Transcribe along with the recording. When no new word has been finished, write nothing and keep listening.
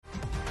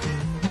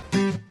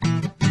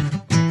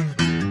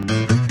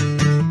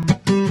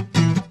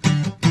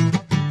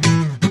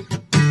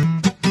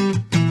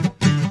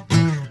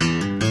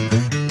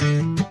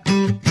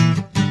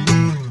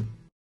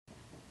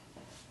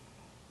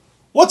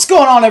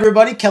going on,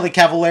 everybody? Kelly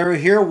Cavallero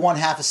here, one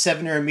half of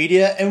 7 Year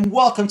Media, and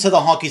welcome to the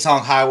Honky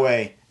Tonk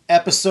Highway,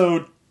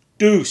 episode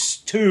Deuce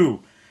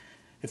 2.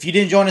 If you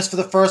didn't join us for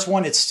the first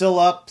one, it's still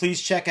up. Please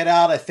check it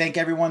out. I thank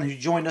everyone who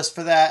joined us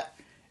for that,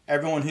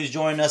 everyone who's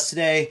joined us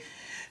today.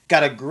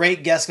 Got a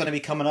great guest going to be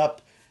coming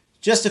up.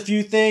 Just a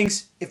few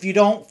things. If you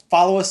don't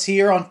follow us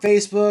here on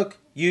Facebook,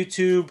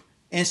 YouTube,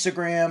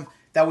 Instagram,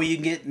 that way you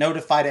can get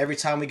notified every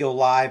time we go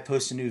live,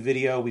 post a new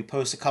video. We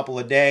post a couple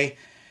a day.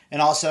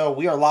 And also,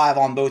 we are live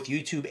on both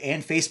YouTube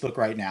and Facebook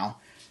right now.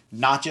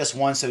 Not just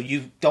one. So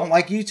you don't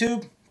like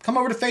YouTube? Come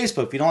over to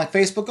Facebook. If you don't like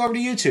Facebook, go over to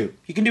YouTube.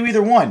 You can do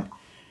either one.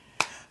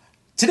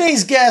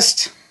 Today's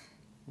guest,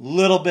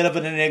 little bit of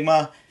an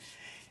enigma.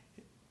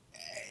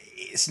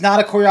 It's not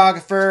a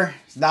choreographer.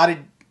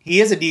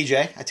 He is a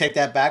DJ. I take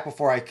that back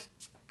before I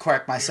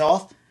correct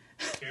myself.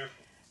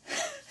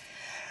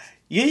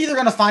 You're either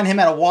going to find him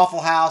at a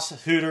Waffle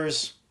House,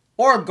 Hooters,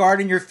 or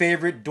guarding your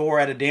favorite door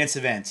at a dance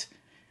event.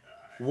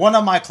 One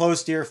of my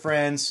close dear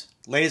friends,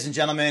 ladies and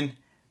gentlemen,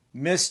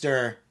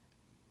 Mr.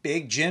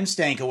 Big Jim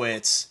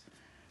Stankiewicz.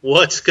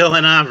 What's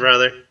going on,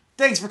 brother?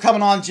 Thanks for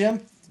coming on,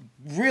 Jim.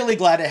 Really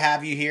glad to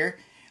have you here.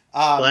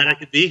 Glad I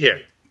could be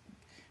here.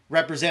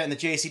 Representing the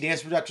JC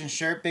Dance Production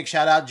shirt. Big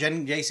shout out,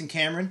 Jason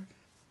Cameron.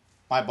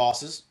 My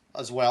bosses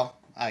as well.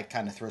 I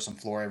kind of throw some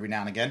floor every now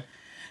and again.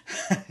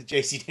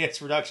 JC Dance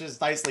Productions,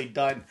 nicely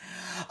done.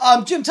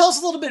 Jim, tell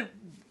us a little bit,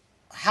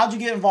 how'd you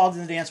get involved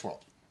in the dance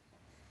world?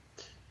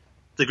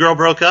 The girl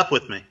broke up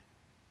with me.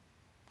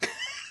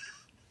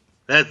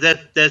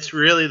 That's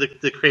really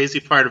the crazy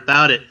part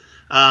about it.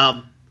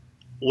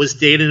 Was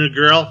dating a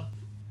girl,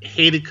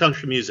 hated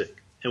country music.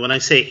 And when I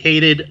say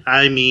hated,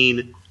 I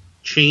mean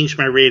changed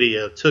my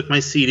radio, took my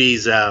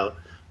CDs out.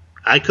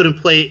 I couldn't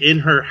play in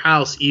her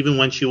house even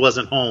when she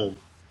wasn't home.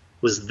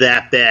 It was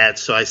that bad.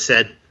 So I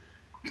said,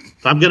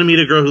 if I'm going to meet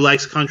a girl who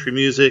likes country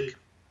music,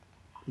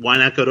 why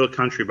not go to a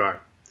country bar?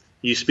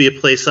 It used to be a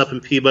place up in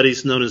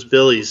Peabody's known as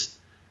Billy's.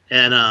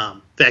 And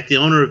in fact, the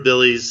owner of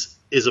Billy's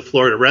is a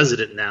Florida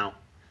resident now.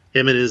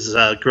 Him and his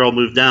girl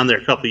moved down there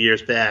a couple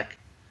years back.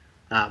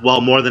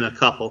 Well, more than a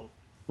couple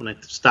when I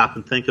stop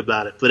and think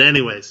about it. But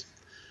anyways,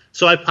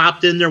 so I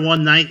popped in there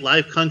one night,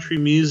 live country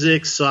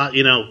music, saw,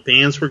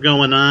 bands were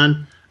going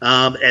on.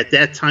 At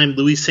that time,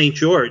 Louis St.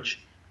 George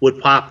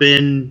would pop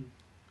in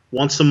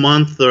once a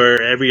month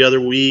or every other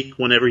week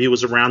whenever he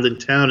was around in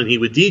town, and he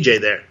would DJ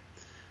there.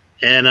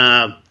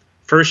 And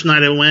first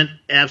night I went,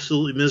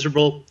 absolutely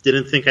miserable.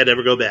 Didn't think I'd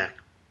ever go back.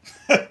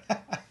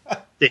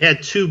 They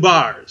had 2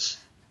 bars.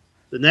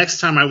 The next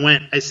time I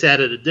went, I sat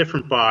at a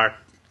different bar.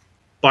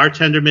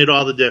 Bartender made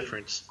all the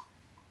difference.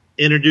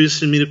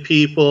 Introducing me to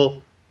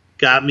people,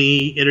 got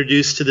me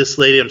introduced to this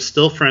lady I'm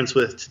still friends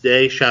with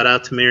today. Shout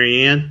out to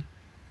Mary Ann.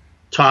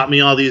 Taught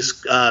me all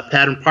these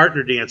pattern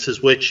partner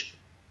dances, which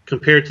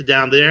compared to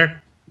down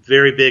there,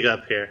 very big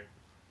up here.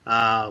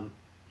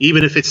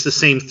 Even if it's the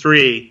same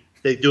 3,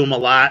 they do them a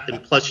lot,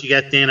 and plus you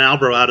got Dan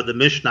Albro out of the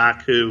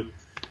Mishnock who,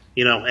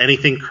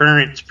 anything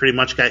current's pretty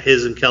much got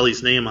his and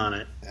Kelly's name on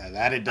it. Yeah,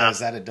 that it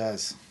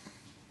does.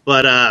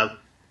 But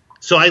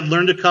so I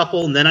learned a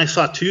couple, and then I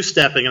saw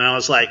two-stepping, and I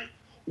was like,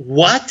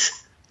 what?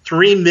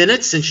 3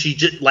 minutes? And she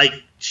just,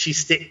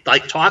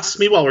 talks to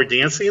me while we're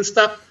dancing and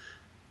stuff?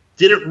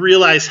 Didn't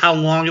realize how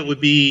long it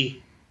would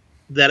be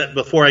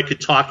before I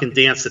could talk and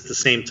dance at the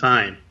same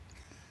time.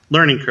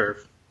 Learning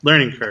curve.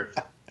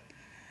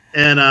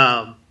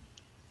 And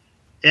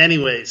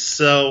anyways,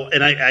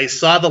 and I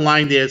saw the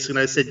line dance, and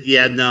I said,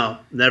 yeah, no,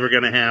 never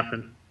going to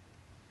happen.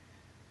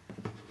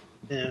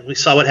 And we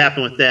saw what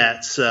happened with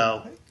that,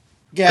 so.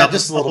 Yeah,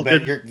 just a little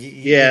bit.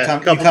 You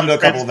come to a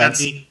couple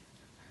events. A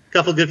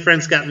couple good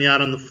friends got me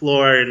out on the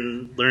floor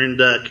and learned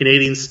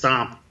Canadian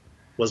Stomp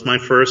was my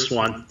first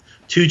one.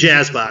 2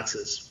 jazz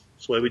boxes.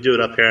 That's the way we do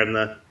it up here on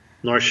the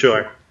North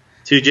Shore.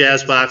 2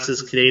 jazz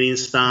boxes, Canadian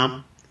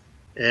Stomp,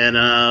 and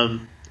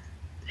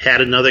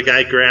had another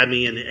guy grab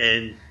me,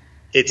 and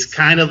it's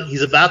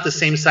he's about the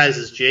same size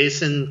as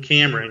Jason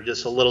Cameron,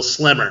 just a little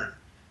slimmer.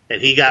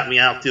 And he got me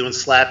out doing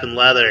slapping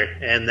leather,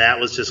 and that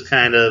was just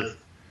kind of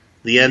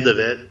the end of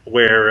it,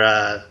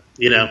 where,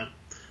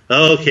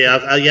 okay,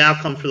 I'll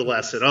come for the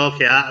lesson.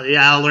 Okay,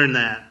 I'll learn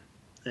that.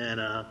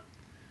 And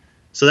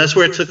so that's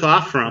where it took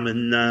off from.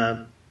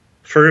 And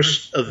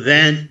first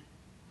event,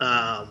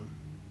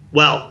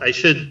 I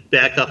should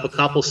back up a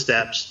couple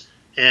steps.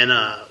 And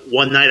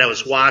one night I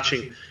was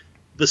watching,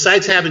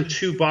 besides having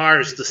 2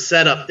 bars, the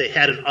setup, they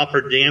had an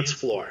upper dance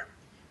floor.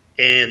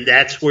 And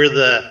that's where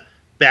the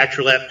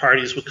bachelorette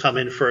parties would come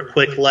in for a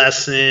quick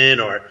lesson,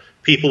 or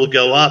people would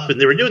go up,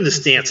 and they were doing this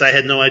dance. I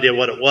had no idea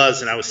what it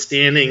was, and I was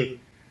standing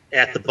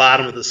at the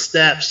bottom of the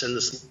steps, and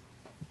this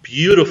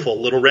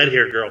beautiful little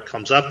red-haired girl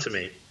comes up to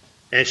me,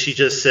 and she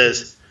just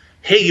says,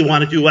 hey, you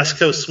want to do West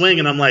Coast Swing?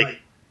 And I'm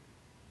like,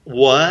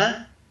 what?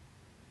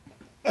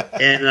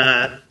 And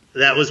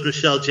that was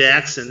Michelle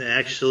Jackson,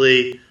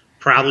 actually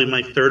probably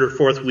my 3rd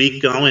or 4th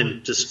week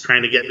going, just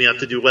trying to get me up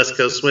to do West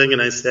Coast Swing,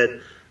 and I said,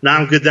 no,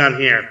 I'm good down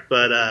here.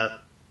 But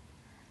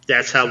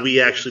that's how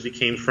we actually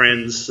became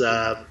friends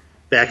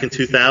back in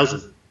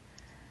 2000.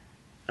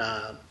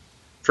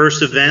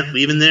 first event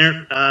leaving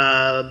there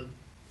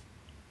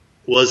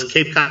was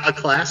Cape Cod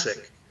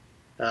Classic.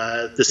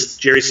 This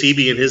Jerry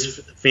Seeby and his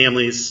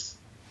family's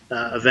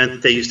event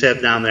that they used to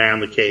have down there on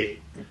the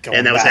Cape.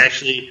 And that was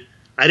actually,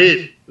 I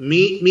didn't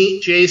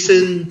meet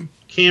Jason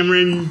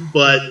Cameron,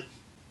 but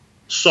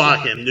saw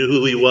him, knew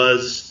who he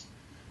was,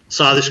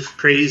 saw this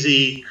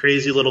crazy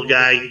little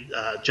guy,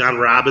 John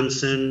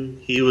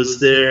Robinson. He was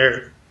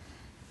there,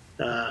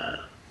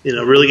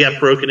 really got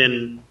broken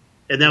in.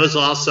 And that was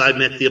also, I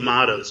met the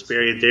Amatos,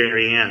 Barry and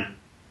Darrianne,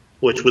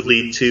 which would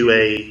lead to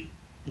a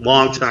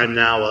long time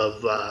now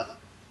of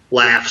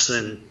laughs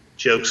and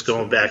jokes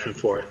going back and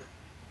forth.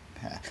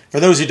 For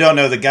those who don't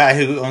know, the guy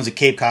who owns the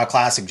Cape Cod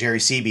Classic, Jerry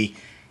Seeby,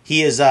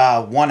 he is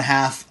one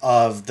half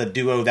of the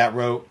duo that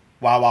wrote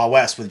Wild Wild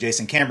West with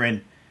Jason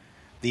Cameron,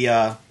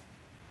 the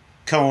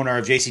co-owner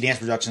of JC Dance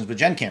Productions with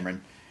Jen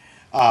Cameron.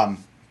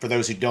 For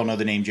those who don't know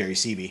the name Jerry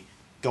Seeby,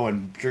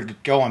 you're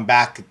going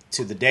back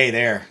to the day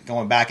there,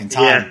 going back in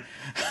time.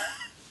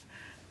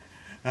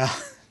 Yeah.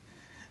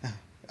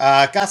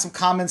 Got some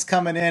comments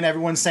coming in.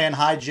 Everyone's saying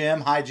hi,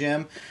 Jim. Hi,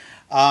 Jim.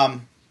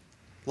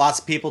 Lots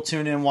of people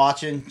tuning in,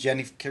 watching.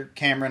 Jenny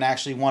Cameron,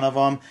 actually one of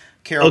them.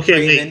 Carol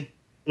Craven.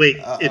 Wait.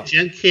 If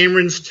Jen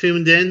Cameron's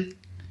tuned in,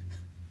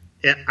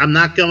 yeah, I'm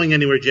not going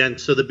anywhere, Jen,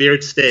 so the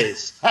beard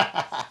stays.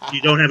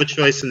 You don't have a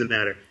choice in the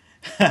matter.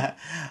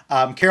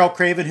 Carol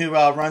Craven, who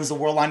runs the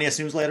World Line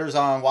newsletter, is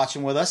on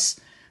watching with us.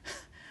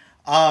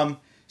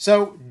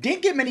 So,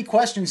 didn't get many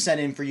questions sent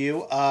in for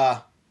you.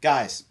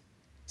 Guys,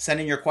 send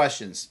in your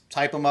questions.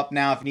 Type them up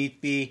now if need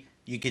be.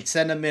 You could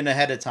send them in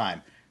ahead of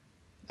time.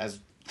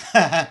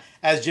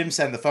 As Jim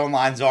said, the phone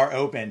lines are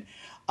open.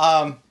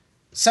 For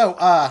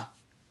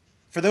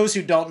those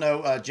who don't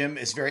know, Jim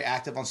is very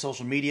active on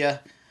social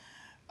media.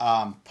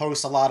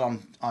 Posts a lot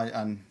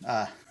on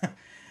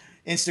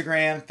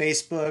Instagram,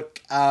 Facebook.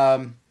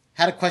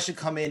 Had a question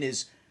come in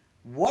is,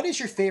 what is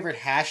your favorite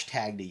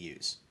hashtag to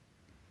use?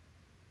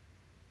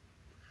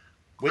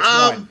 Which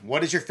one?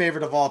 What is your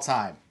favorite of all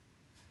time?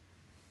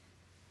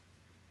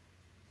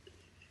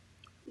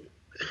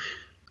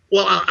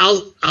 Well,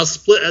 I'll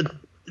split,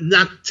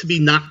 not to be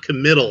not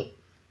committal,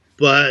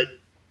 but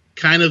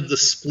kind of the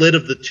split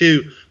of the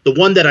two. The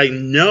one that I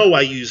know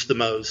I use the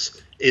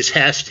most is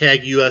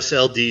hashtag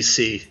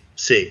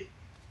USLDCC.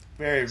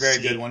 Very,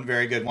 very good one.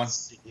 Very good one.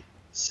 C.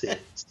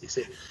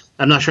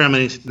 I'm not sure how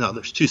many. No,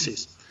 there's two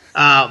C's.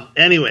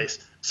 Anyways,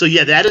 so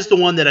yeah, that is the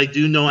one that I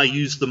do know I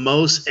use the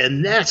most,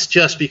 and that's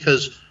just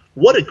because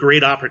what a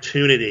great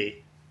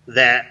opportunity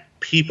that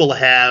people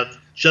have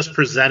just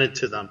presented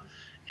to them.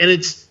 And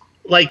it's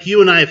like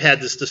you and I have had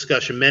this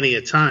discussion many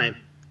a time.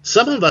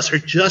 Some of us are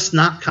just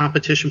not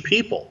competition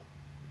people.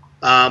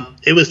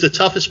 It was the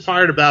toughest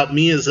part about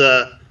me as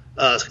a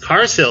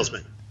car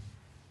salesman.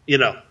 You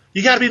got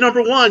to be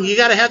number one. You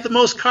got to have the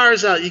most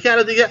cars out. You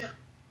got to,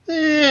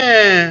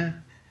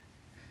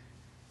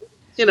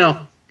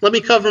 let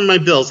me cover my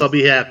bills. I'll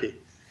be happy.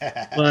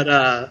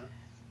 But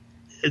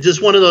it's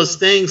just one of those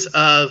things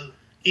of,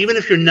 even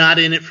if you're not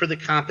in it for the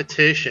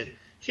competition,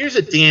 here's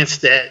a dance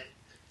that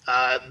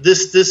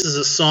this is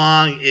a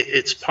song.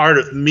 It's part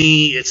of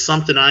me. It's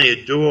something I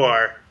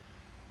adore.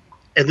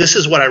 And this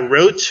is what I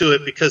wrote to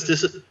it because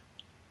is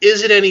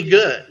it any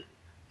good?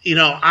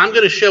 I'm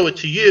going to show it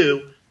to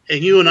you,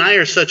 and you and I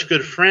are such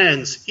good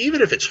friends.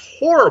 Even if it's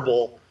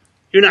horrible,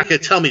 you're not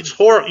going to tell me it's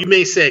horrible. You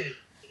may say,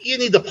 you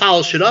need to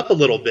polish it up a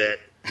little bit,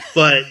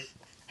 but,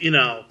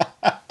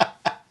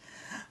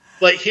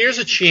 but here's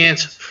a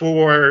chance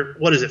for,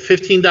 what is it,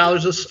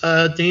 $15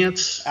 a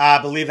dance?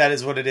 I believe that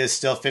is what it is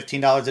still,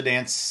 $15 a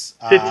dance.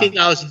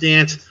 $15 a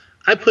dance.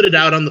 I put it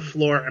out on the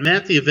floor. I'm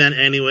at the event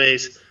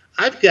anyways.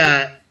 I've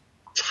got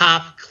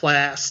top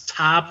class,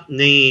 top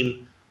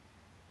name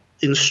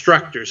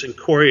instructors and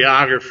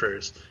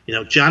choreographers.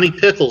 Johnny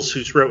Pickles,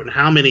 who's written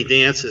how many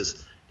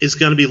dances, is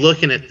going to be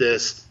looking at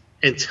this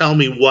and tell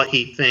me what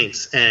he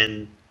thinks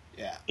and,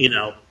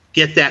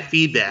 get that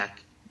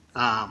feedback.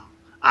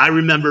 I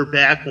remember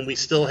back when we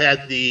still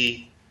had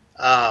the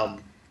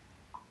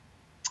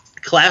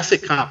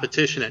classic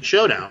competition at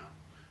Showdown,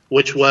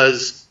 which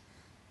was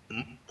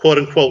quote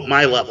unquote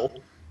my level,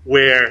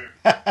 where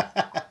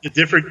the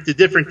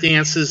different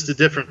dances, the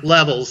different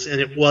levels,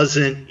 and it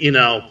wasn't,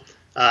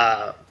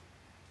 I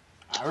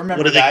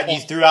remember that you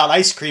threw out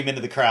ice cream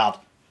into the crowd.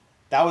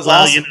 That was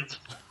awesome.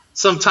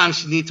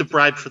 Sometimes you need to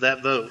bribe for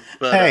that vote.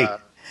 But, hey,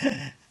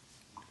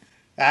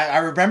 I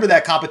remember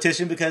that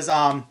competition because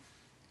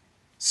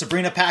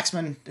Sabrina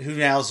Paxman, who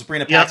now is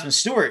Sabrina Paxman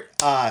Stewart,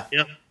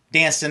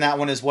 danced in that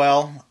one as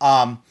well.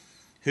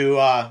 Who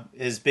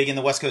is big in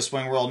the West Coast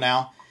swing world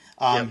now.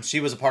 She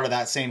was a part of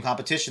that same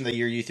competition the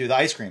year you threw the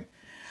ice cream.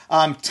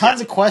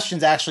 Tons of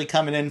questions actually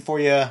coming in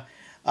for you.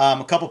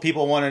 A couple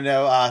people want to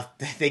know,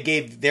 they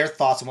gave their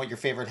thoughts on what your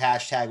favorite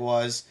hashtag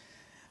was.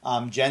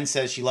 Jen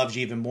says she loves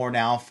you even more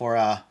now for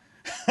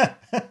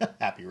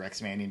Happy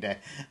Rex Manning Day.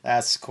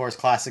 That's, of course,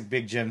 classic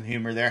Big Jim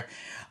humor there.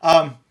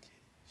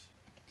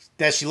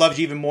 That she loves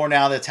you even more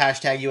now. That's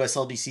hashtag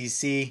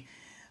USLDCC.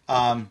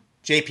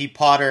 JP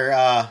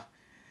Potter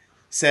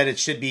said it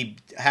should be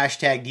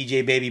hashtag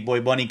DJ Baby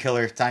Boy Bunny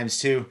Killer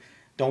 ×2.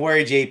 Don't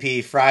worry,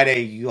 JP.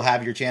 Friday, you'll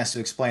have your chance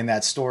to explain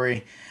that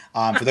story.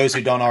 For those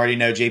who don't already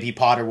know, JP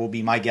Potter will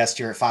be my guest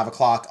here at 5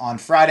 o'clock on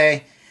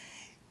Friday.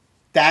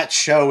 That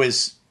show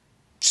is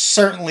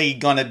certainly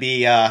going to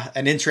be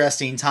an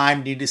interesting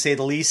time, to say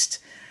the least.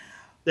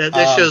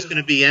 That show's going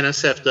to be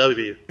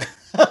NSFW.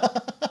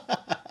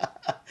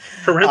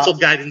 Parental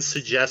guidance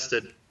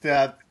suggested.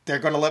 They're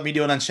going to let me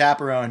do it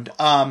unchaperoned.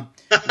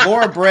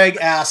 Laura Bragg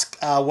asked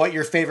what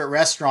your favorite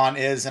restaurant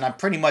is, and I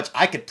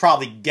could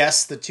probably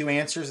guess the two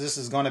answers this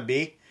is going to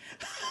be.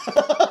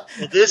 Well,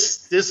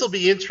 this will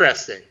be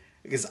interesting.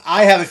 Because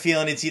I have a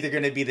feeling it's either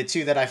going to be the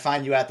two that I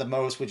find you at the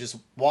most, which is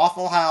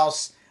Waffle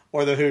House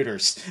or the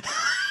Hooters.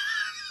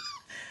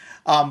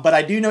 But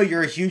I do know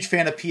you're a huge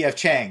fan of P.F.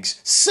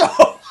 Chang's. So,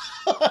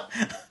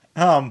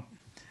 and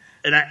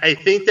I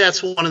think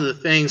that's one of the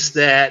things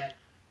that,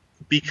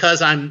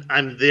 because I'm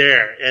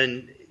there,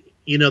 and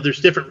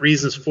there's different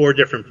reasons for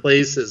different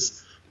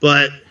places,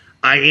 but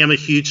I am a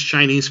huge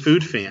Chinese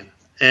food fan,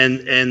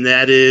 and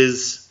that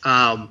is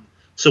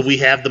so we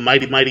have the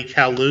Mighty Mighty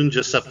Kowloon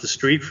just up the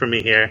street from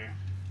me here,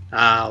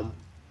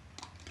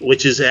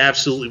 which is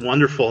absolutely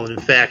wonderful. And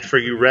in fact, for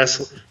you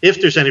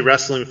if there's any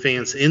wrestling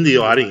fans in the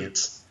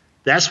audience,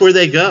 that's where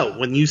they go.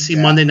 When you see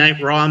Monday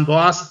Night Raw in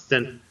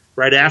Boston,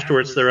 right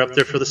afterwards they're up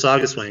there for the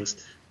Saugus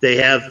Wings. They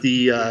have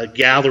the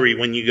gallery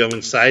when you go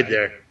inside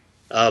there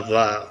of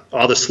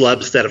all the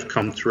celebs that have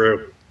come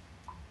through.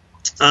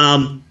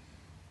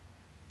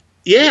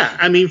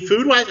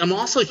 Food-wise, I'm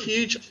also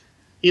huge.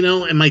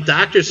 And my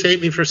doctors hate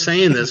me for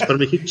saying this, but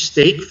I'm a huge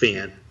steak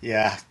fan.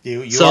 Yeah,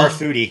 you are a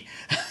foodie.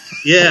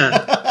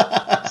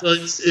 Yeah. So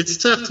it's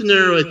tough to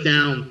narrow it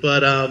down. But,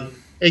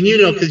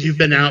 because you've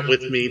been out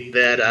with me,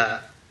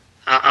 that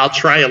I'll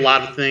try a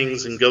lot of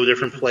things and go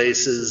different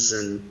places.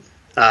 And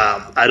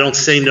I don't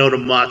say no to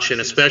much.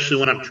 And especially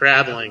when I'm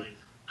traveling,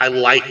 I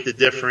like to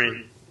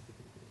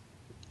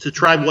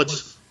try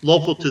what's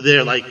local to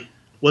there. Like,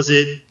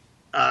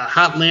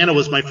 Hotlanta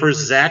was my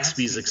first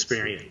Zaxby's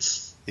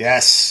experience.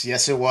 Yes,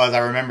 it was. I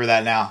remember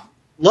that now.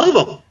 Love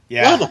them.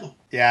 Yeah. Love them.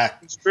 Yeah.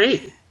 It's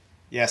great.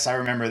 Yes, I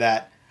remember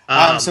that.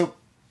 So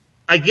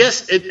I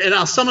guess, and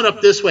I'll sum it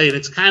up this way, and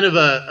it's kind of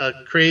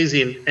a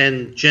crazy,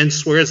 and Jen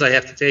swears I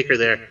have to take her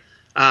there.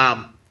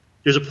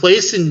 There's a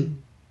place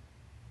in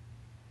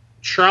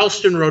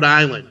Charleston, Rhode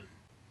Island,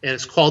 and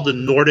it's called the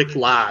Nordic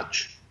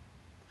Lodge.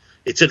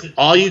 It's an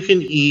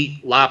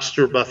all-you-can-eat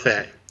lobster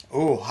buffet.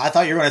 Oh, I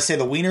thought you were going to say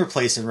the wiener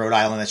place in Rhode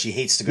Island that she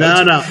hates to go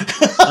to.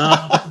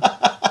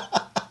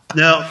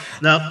 No,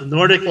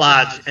 Nordic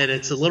Lodge, and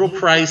it's a little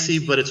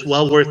pricey, but it's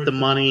well worth the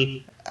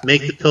money.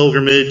 Make the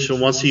pilgrimage, a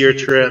once-a-year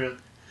trip.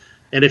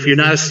 And if you're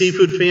not a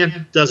seafood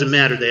fan, doesn't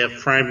matter. They have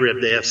prime rib,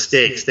 they have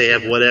steaks, they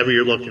have whatever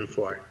you're looking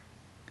for.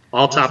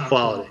 All top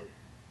quality.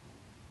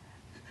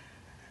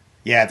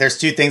 Yeah, there's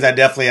two things I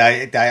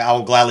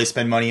will gladly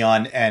spend money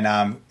on,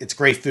 and it's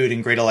great food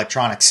and great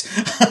electronics.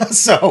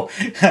 So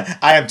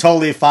I am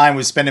totally fine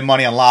with spending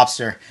money on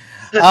lobster.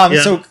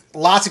 So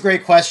lots of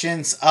great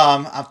questions.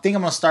 I think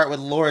I'm going to start with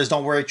Laura's.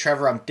 Don't worry,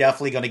 Trevor. I'm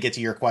definitely going to get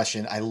to your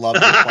question. I love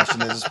the question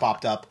that just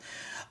popped up.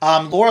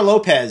 Laura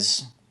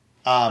Lopez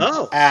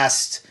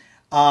asked,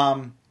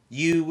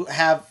 you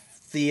have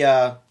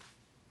the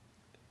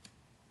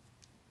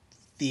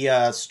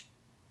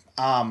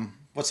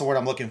what's the word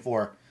I'm looking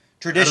for?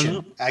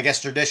 Tradition. I guess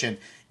tradition.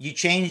 You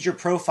changed your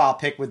profile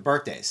pic with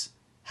birthdays.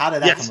 How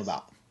did that come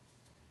about?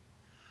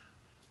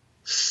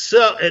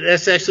 So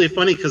that's actually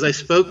funny because I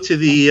spoke to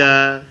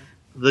the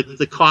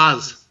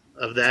cause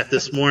of that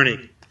this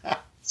morning.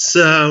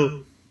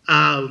 So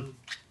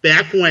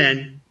back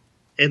when,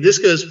 and this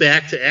goes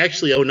back to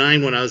actually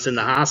 2009 when I was in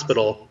the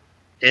hospital,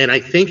 and I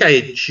think I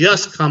had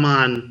just come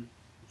on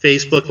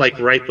Facebook like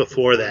right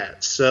before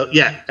that. So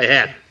yeah, I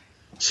had.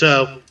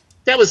 So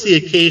that was the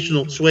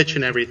occasional switch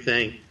and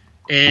everything.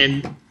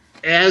 And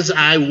as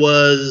I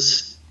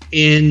was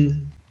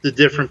in the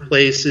different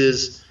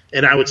places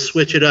and I would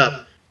switch it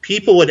up,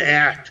 people would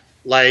act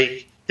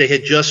like they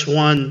had just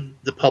won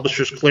the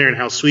Publishers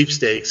Clearinghouse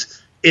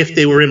sweepstakes if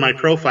they were in my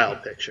profile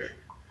picture.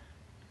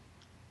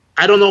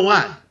 I don't know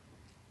why.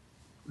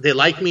 They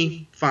like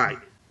me,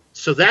 fine.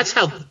 So that's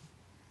how,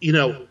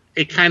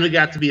 it kind of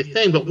got to be a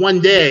thing. But one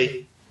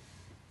day,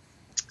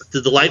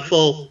 the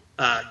delightful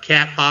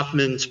Kat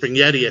Hoffman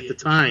Spaghetti at the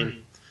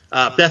time,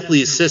 Beth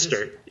Lee's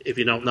sister, if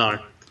you don't know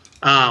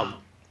her.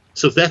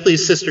 So Beth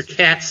Lee's sister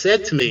Kat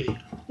said to me,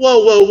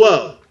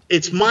 whoa.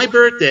 It's my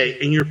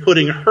birthday, and you're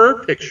putting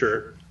her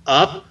picture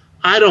up?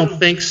 I don't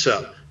think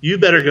so. You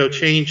better go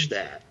change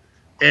that.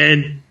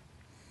 And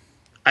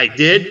I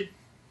did,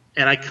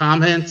 and I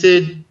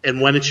commented,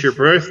 and when it's your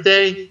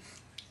birthday,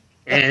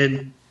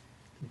 and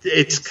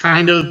it's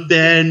kind of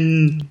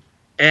been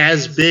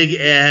as big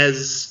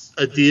as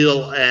a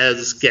deal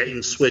as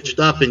getting switched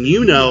up. And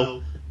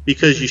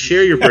because you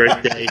share your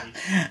birthday.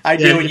 I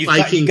do, and you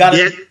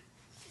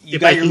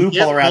got your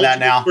loophole around that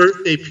now.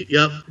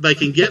 If I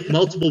can get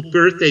multiple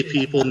birthday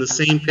people in the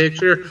same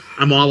picture,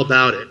 I'm all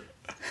about it.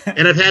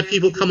 And I've had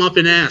people come up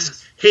and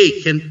ask,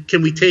 hey,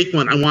 can we take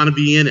one? I want to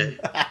be in it.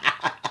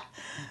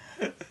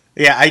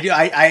 Yeah, I do.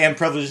 I am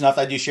privileged enough.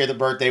 I do share the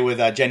birthday with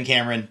Jen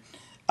Cameron.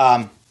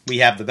 We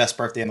have the best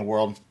birthday in the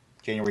world,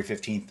 January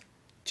 15th,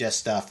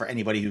 just for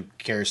anybody who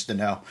cares to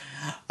know.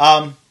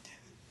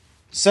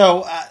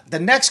 So the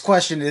next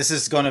question, this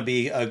is going to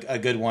be a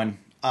good one.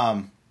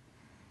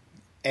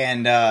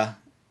 And I'm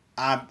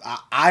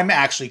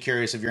actually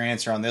curious of your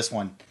answer on this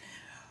one.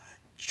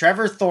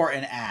 Trevor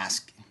Thornton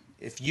asked,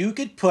 if you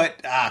could put,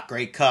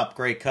 great cup.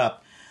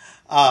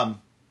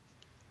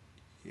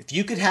 If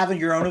you could have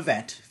your own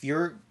event, if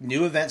your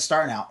new event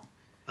starting out,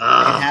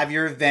 and have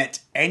your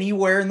event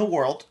anywhere in the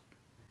world,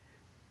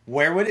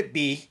 where would it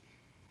be?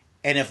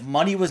 And if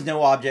money was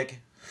no object,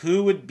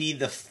 who would be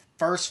the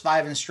first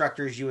 5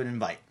 instructors you would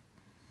invite?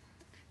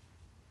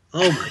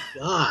 Oh my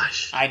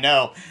gosh. I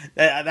know.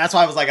 That's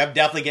why I was like, I'm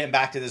definitely getting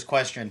back to this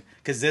question,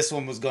 because this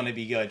one was going to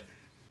be good.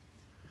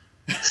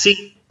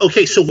 See,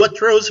 okay, so what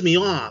throws me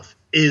off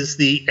is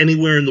the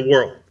anywhere in the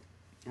world.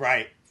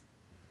 Right.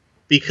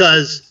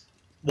 Because,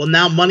 well,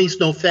 now money's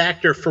no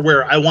factor for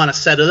where I want to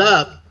set it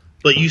up,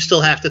 but you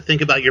still have to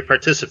think about your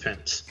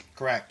participants.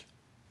 Correct.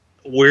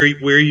 Where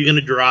are you going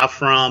to draw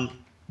from,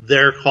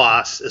 their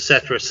costs, et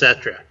cetera, et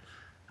cetera.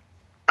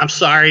 I'm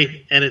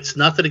sorry, and it's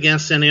nothing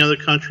against any other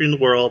country in the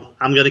world.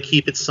 I'm going to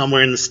keep it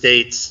somewhere in the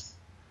States.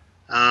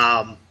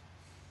 But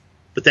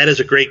that is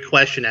a great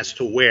question as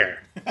to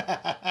where.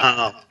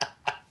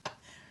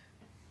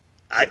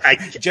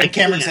 Jen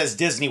Cameron says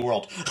Disney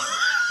World.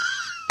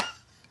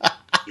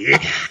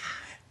 Yeah.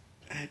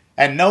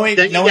 And knowing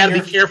you got to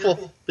be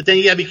careful. But then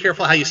you got to be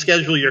careful how you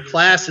schedule your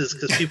classes,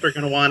 because people are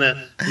going to want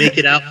to make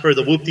it out for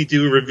the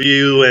whoop-de-doo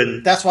review.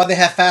 And that's why they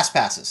have fast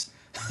passes.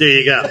 There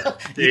you go.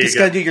 You just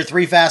got to do your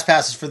 3 fast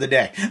passes for the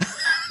day.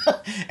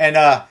 And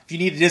if you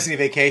need a Disney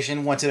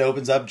vacation, once it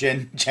opens up,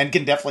 Jen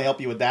can definitely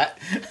help you with that.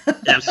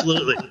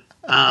 Absolutely.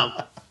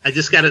 I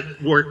just got to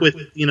work with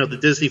the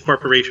Disney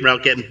Corporation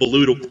about getting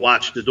Baloo to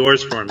watch the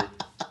doors for me.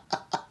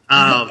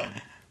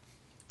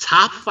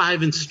 Top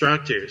 5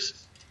 instructors.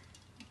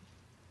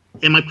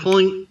 Am I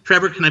pulling,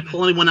 Trevor? Can I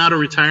pull anyone out of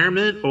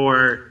retirement,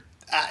 or?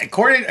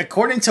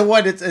 According to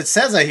what it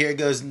says out here, it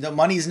goes, "The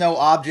money's no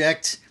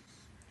object."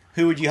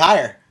 Who would you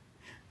hire?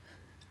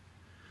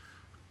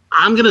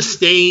 I'm going to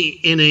stay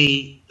in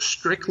a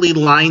strictly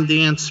line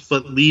dance,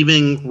 but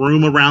leaving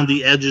room around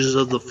the edges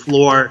of the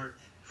floor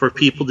for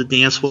people to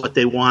dance what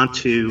they want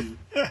to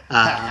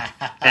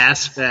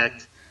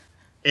aspect.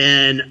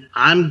 And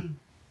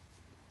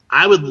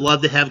I would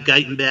love to have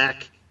Guyton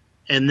back,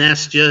 and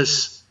that's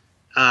just,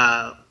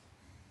 Guyton.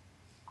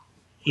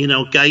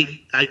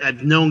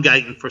 I've known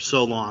Guyton for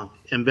so long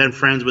and been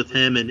friends with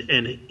him,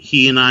 and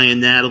he and I and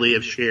Natalie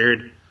have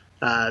shared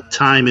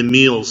time and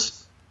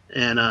meals,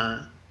 and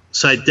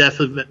so I've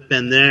definitely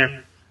been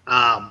there.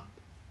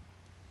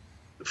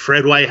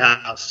 Fred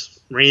Whitehouse,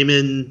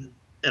 Raymond,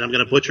 and I'm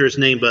going to butcher his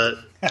name, but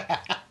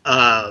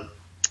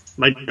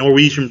my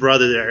Norwegian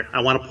brother there,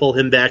 I want to pull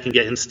him back and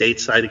get him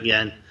stateside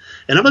again.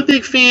 And I'm a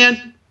big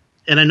fan,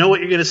 and I know what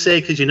you're going to say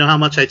because you know how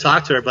much I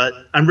talk to her, but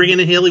I'm bringing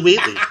in Haley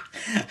Wheatley.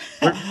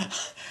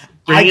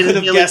 I could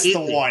have guessed the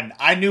one.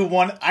 I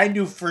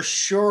knew for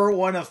sure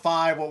 1 of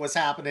 5 what was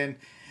happening.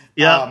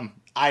 Yeah.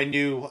 I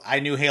knew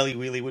Haley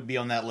Wheatley would be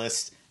on that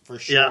list for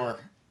sure.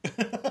 Yeah.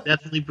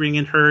 Definitely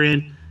bringing her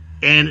in,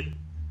 and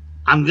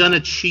I'm gonna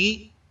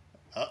cheat.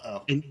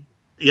 I'm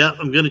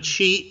gonna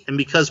cheat, and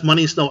because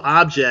money's no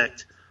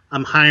object,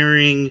 I'm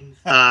hiring.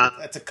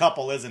 That's a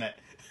couple, isn't it?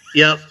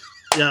 Yep.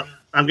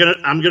 I'm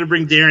gonna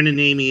bring Darren and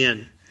Amy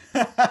in.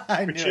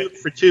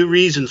 For 2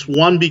 reasons.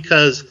 One,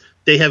 because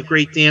they have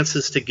great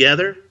dances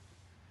together,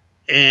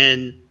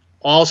 and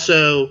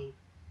also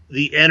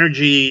the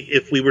energy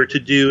if we were to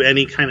do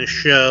any kind of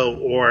show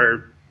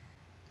or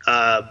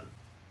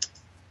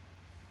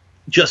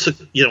just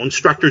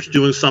instructors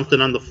doing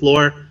something on the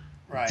floor.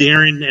 Right.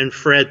 Darren and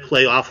Fred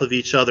play off of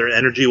each other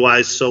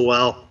energy-wise so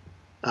well.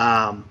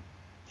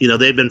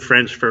 They've been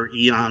friends for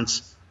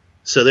eons,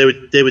 so they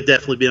would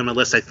definitely be on my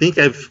list. I think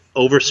I've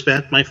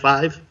overspent my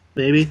 5,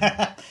 maybe.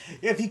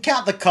 If you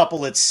count the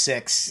couple, it's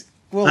 6.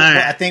 Well, right.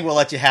 I think we'll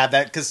let you have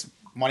that because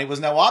money was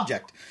no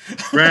object.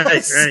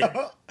 Right.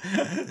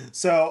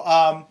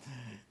 So,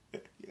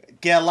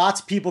 yeah,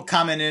 lots of people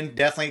coming in.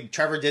 Definitely,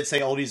 Trevor did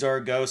say oldies are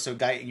a go, so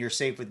Guyton, you're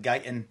safe with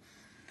Guyton.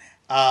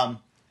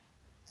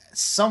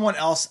 Someone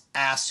else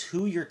asked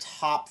who your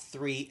top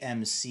 3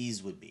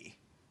 MCs would be.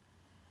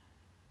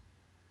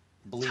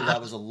 I believe that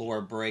was a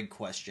Laura Bragg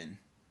question.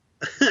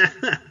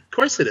 Of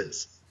course it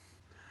is.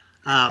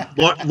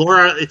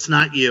 Laura, it's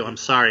not you. I'm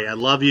sorry. I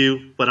love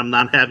you, but I'm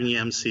not having you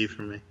MC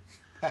for me.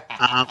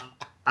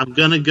 I'm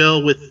going to go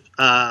with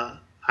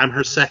I'm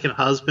her second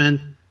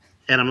husband,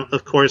 and I'm,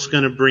 of course,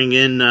 going to bring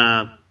in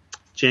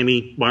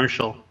Jamie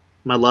Marshall,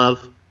 my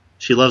love.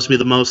 She loves me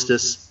the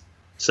mostest,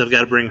 so I've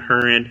got to bring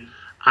her in.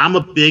 I'm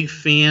a big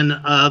fan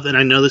of, and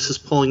I know this is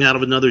pulling out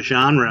of another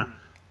genre,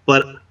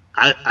 but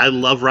I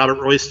love Robert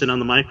Royston on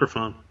the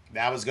microphone.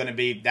 That was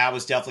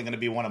definitely going to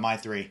be one of my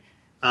 3.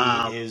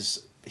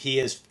 He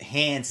is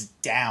hands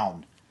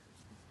down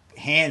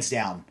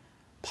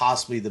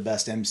possibly the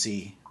best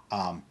MC,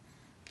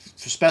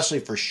 especially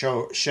for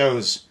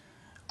shows.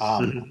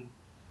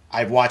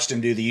 I've watched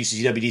him do the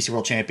UCW DC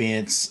World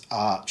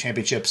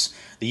Championships,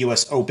 the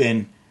U.S.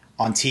 Open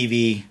on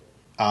TV.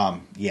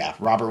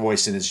 Robert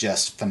Royston is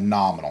just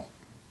phenomenal.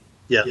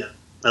 Yeah,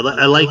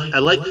 I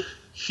like.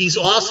 He's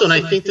also, and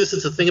I think this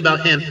is the thing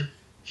about him.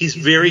 He's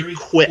very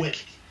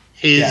quick.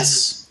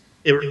 It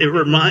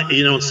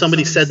reminds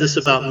somebody said this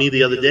about me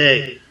the other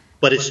day,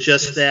 but it's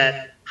just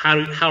that how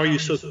are you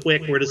so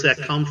quick? Where does that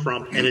come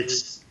from? And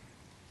it's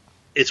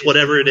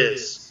whatever it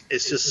is.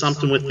 It's just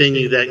something within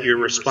you that your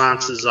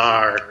responses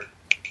are,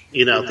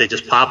 they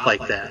just pop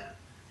like that.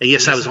 And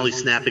yes, I was only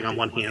snapping on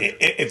one hand.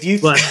 If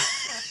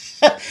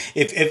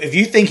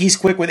you think he's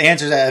quick with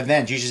answers at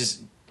events, you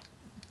just.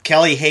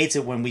 Kelly hates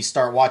it when we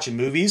start watching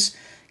movies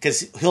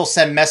because he'll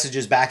send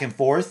messages back and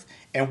forth,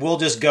 and we'll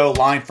just go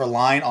line for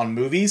line on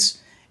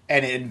movies,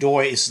 and it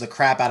annoys the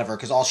crap out of her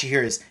because all she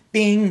hears is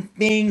bing,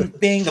 bing,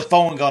 bing, the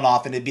phone going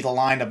off, and it'd be the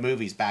line of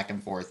movies back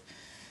and forth.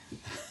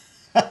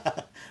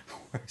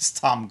 Where's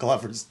Tom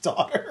Glover's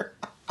daughter?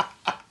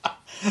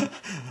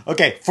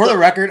 Okay, for the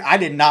record, I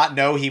did not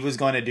know he was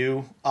going to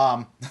do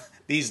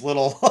these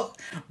little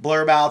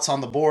blurb outs on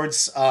the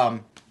boards.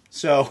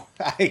 So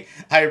I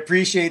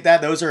appreciate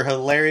that. Those are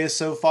hilarious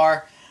so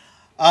far.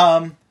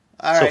 All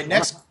right,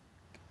 next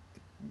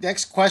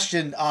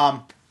question.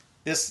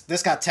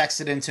 This got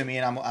texted into me,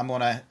 and I'm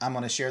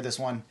gonna share this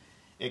one.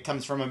 It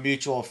comes from a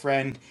mutual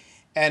friend,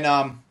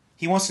 and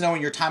he wants to know,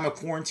 in your time of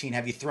quarantine,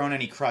 have you thrown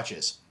any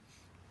crutches?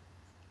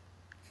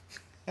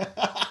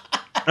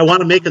 I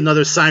want to make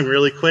another sign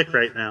really quick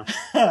right now.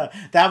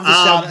 That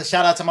was a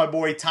shout out to my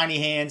boy Tiny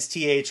Hands,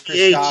 TH,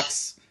 Chris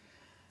Jocks.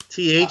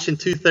 TH and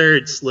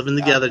 2/3 living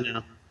together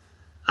now.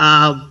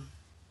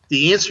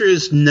 The answer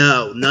is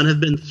no. None have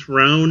been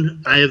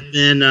thrown. I have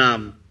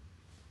been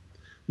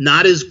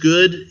not as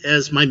good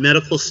as my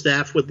medical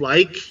staff would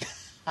like,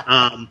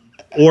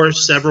 or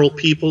several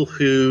people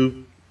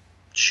who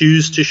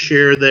choose to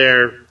share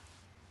their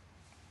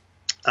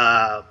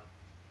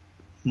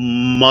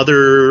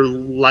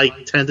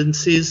mother-like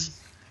tendencies.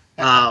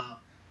 I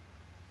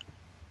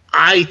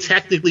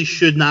technically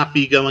should not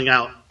be going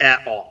out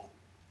at all.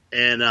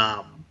 And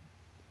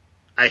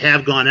I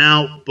have gone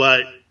out,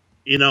 but,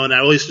 and I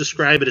always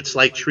describe it, it's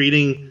like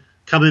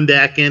coming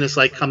back in, it's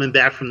like coming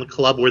back from the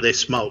club where they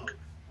smoke.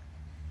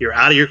 You're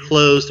out of your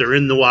clothes, they're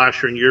in the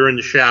washer, and you're in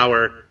the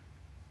shower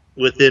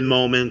within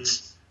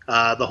moments.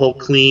 The whole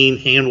clean,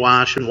 hand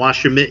wash, and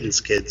wash your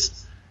mittens,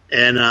 kids.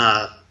 And,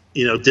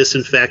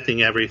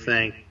 disinfecting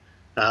everything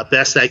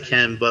best I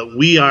can. But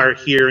we are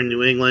here in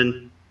New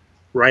England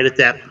right at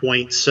that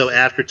point, so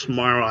after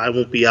tomorrow, I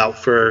won't be out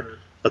for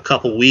a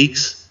couple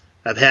weeks.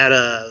 I've had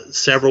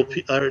several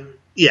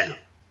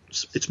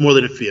it's more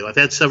than a few. I've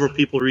had several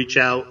people reach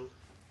out, going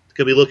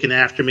to be looking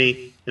after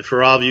me. And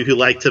for all of you who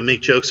like to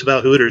make jokes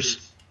about Hooters,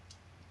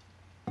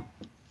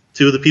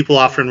 two of the people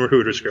offering were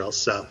Hooters girls.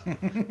 So,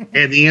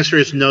 and the answer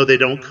is no, they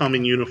don't come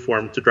in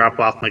uniform to drop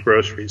off my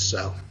groceries.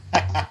 So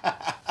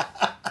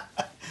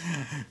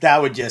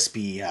that would just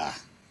be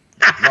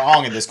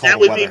wrong in this cold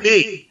weather.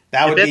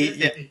 That would be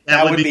me.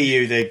 That would be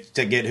you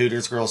to get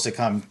Hooters girls to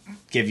come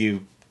give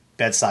you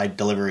bedside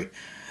delivery.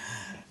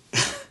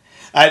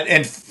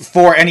 And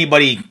for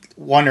anybody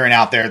wondering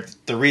out there,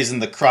 the reason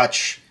the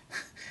crutch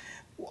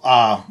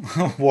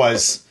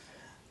was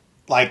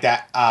like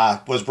that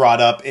was brought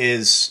up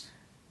is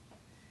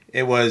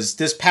it was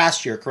this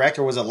past year, correct?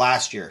 Or was it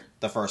last year,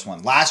 the first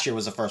one? Last year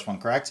was the first one,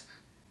 correct?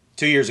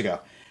 2 years ago.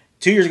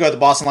 2 years ago at the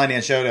Boston Line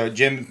Dance Show,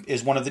 Jim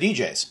is one of the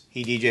DJs.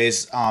 He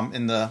DJs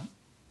in the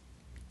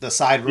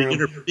side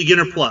room.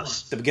 Beginner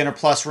Plus. The Beginner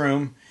Plus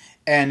room.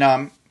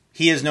 And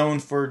he is known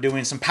for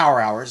doing some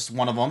power hours.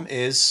 One of them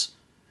is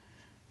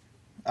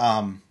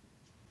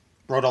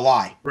Rhoda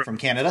Lai from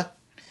Canada.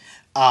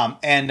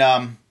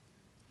 And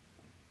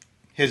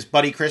his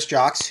buddy Chris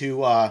Jocks,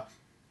 who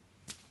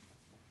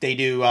they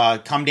do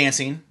Come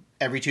Dancing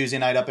every Tuesday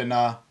night up in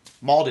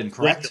Malden,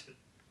 correct?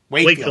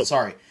 Wakefield,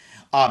 sorry.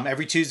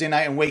 Every Tuesday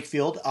night in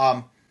Wakefield.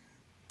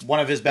 One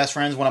of his best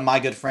friends, one of my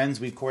good friends,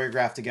 we've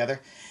choreographed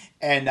together.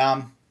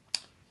 And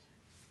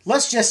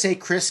let's just say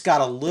Chris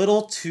got a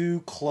little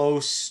too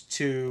close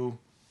to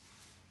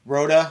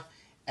Rhoda,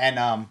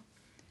 and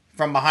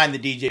from behind the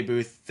DJ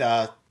booth,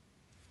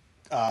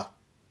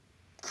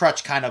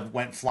 crutch kind of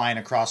went flying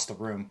across the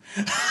room.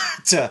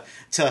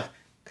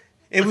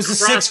 It was a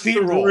 6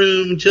 feet rule.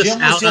 Room,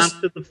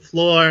 onto the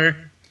floor.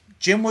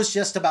 Jim was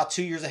just about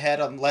 2 years ahead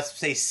on, let's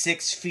say,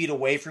 6 feet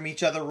away from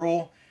each other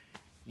rule.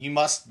 You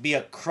must be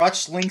a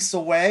crutch lengths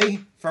away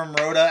from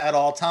Rhoda at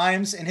all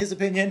times, in his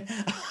opinion.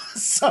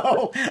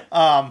 So,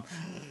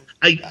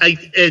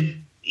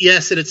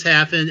 yes, it's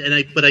happened,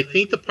 but I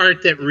think the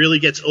part that really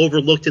gets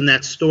overlooked in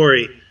that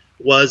story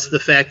was the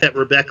fact that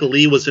Rebecca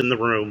Lee was in the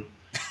room,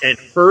 and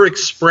her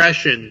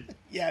expression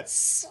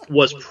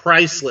was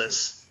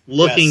priceless.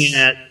 Looking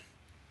at,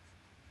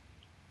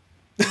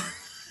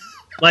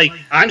 like,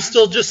 I'm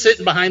still just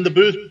sitting behind the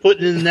booth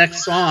putting in the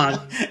next song,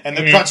 and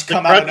the crutch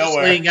come out of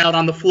nowhere, laying out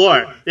on the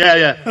floor.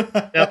 Yeah.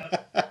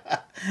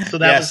 Yep. So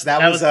that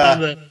was one of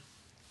the...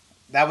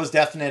 That was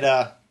definite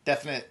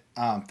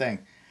thing.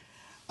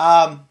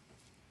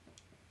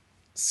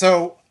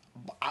 So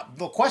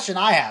the question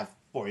I have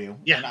for you,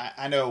 and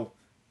I know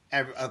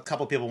a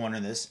couple people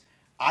wondering this.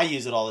 I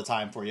use it all the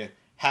time for you.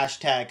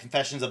 Hashtag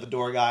Confessions of a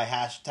Door Guy.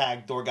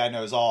 Hashtag Door Guy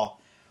Knows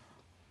All.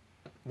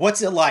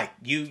 What's it like?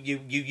 You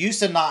used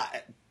to not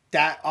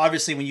that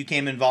obviously when you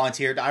came and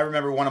volunteered. I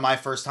remember one of my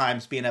first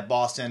times being at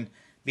Boston,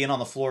 being on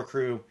the floor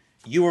crew.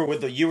 You were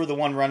the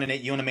one running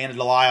it. You and Amanda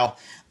Delisle.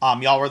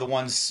 Y'all were the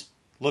ones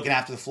looking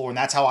after the floor, and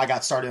that's how I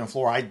got started on the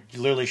floor. I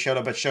literally showed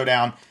up at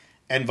Showdown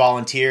and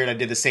volunteered. I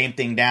did the same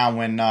thing down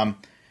when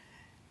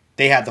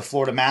they had the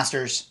Florida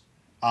Masters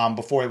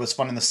before it was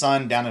Fun in the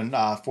Sun down in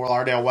Fort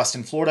Lauderdale,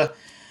 Weston, Florida.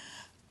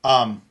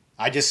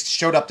 I just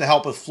showed up to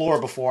help with floor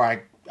before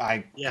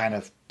I kind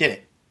of did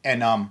it,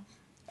 and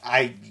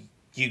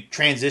you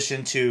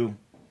transitioned to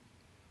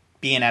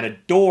being at a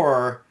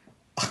door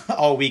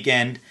all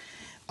weekend,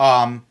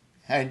 and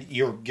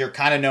you're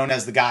kind of known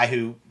as the guy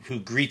who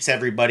greets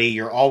everybody.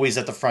 You're always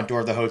at the front door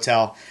of the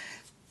hotel.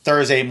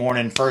 Thursday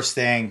morning, first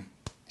thing,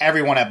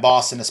 everyone at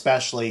Boston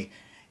especially,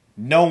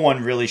 no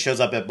one really shows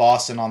up at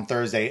Boston on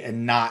Thursday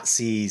and not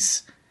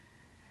sees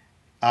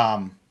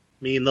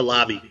me in the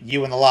lobby.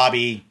 You in the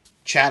lobby,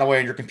 chat away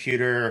on your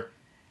computer,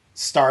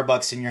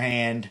 Starbucks in your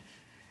hand,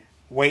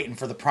 waiting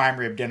for the prime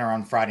rib dinner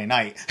on Friday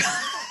night.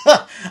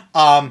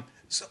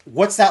 So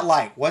what's that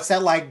like? What's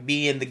that like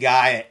being the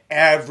guy that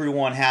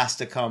everyone has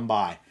to come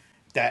by?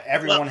 That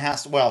everyone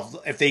has to,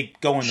 well, if they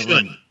go in the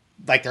room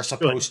like they're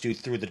supposed to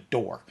through the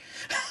door.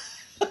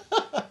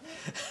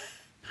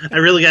 I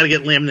really got to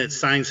get laminate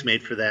signs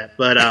made for that.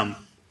 But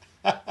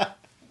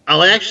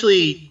I'll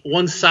actually,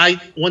 one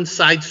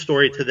side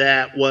story to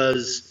that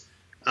was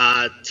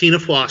Tina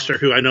Foster,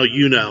 who I know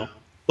you know,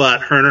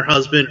 but her and her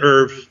husband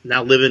Irv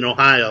now live in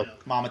Ohio.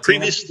 Mama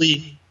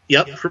previously,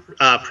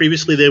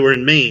 previously they were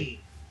in Maine.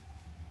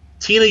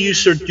 Tina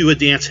used to do a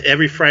dance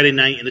every Friday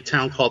night in a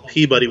town called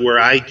Peabody, where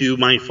I do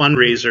my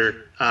fundraiser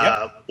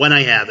when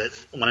I have it,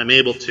 when I'm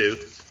able to.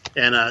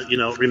 And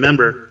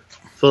remember,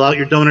 fill out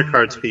your donor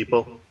cards,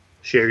 people.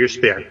 Share your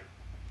spare.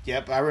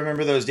 Yep, I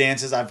remember those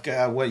dances. I've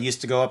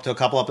used to go up to a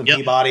couple up in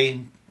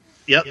Peabody.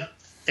 Yep.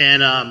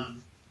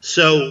 And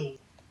so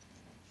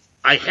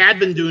I had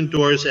been doing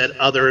doors at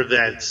other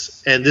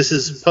events, and this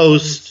is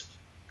post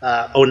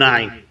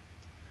 09.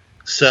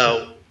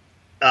 So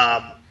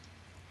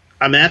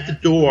I'm at the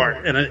door,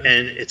 and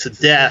it's a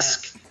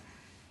desk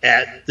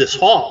at this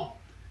hall.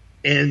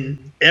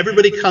 And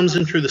everybody comes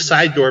in through the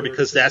side door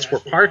because that's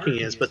where parking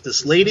is. But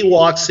this lady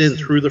walks in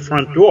through the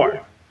front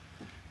door.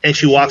 And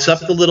she walks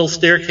up the little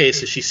staircase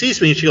and she sees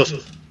me and she goes,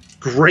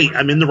 "Great,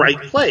 I'm in the right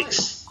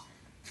place,"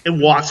 and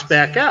walks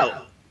back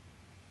out.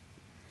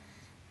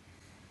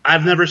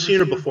 I've never seen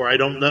her before. I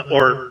don't know,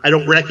 or I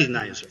don't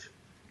recognize her.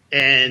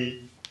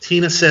 And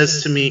Tina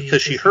says to me,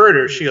 because she heard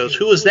her, she goes,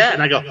 "Who was that?"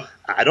 And I go,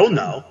 "I don't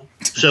know."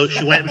 So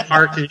she went and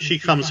parked and she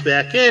comes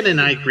back in and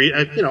I greet,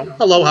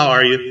 "Hello, how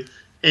are you?"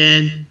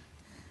 And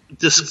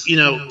just a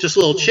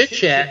little chit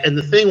chat. And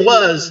the thing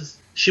was,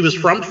 she was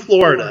from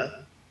Florida.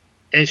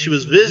 And she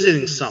was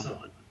visiting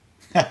someone,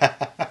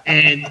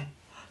 and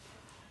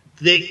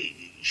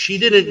she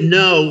didn't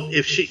know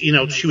if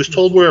she was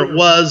told where it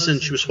was,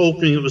 and she was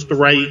hoping it was the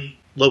right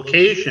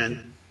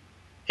location,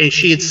 and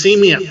she had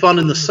seen me at Fun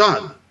in the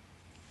Sun.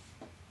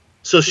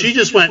 So she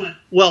just went,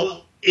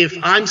 "Well, if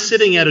I'm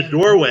sitting at a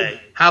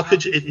doorway, how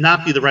could it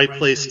not be the right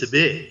place to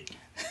be?"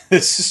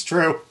 This is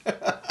true.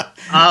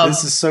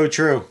 This is so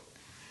true.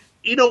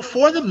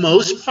 For the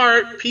most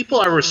part, people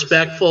are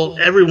respectful.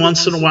 Every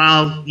once in a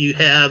while, you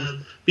have,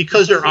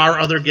 because there are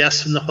other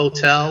guests in the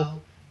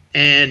hotel,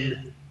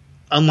 and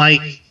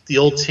unlike the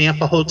old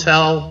Tampa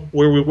hotel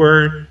where we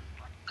were,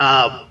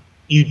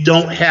 you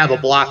don't have a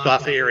blocked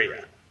off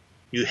area.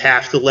 You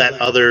have to let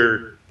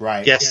other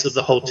guests of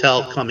the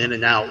hotel come in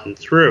and out and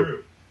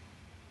through.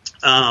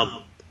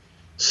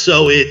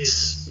 So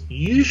it's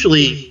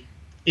usually,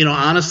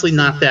 honestly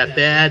not that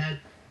bad.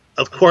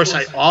 Of course,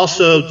 I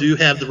also do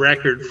have the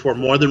record for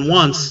more than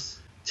once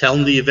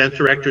telling the event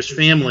director's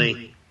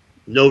family,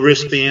 no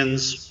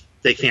wristbands,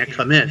 they can't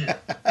come in.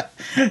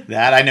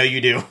 That I know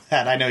you do.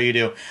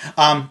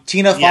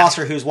 Tina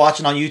Foster, who's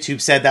watching on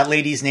YouTube, said that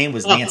lady's name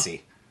was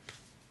Nancy.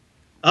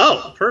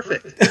 Oh,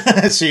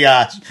 perfect.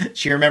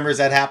 She remembers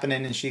that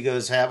happening, and she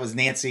goes, "That was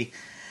Nancy."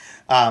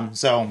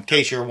 So in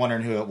case you're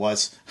wondering who it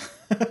was.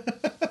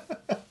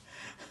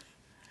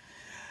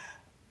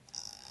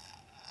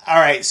 All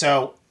right,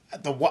 so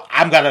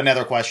I've got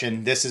another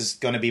question. This is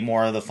going to be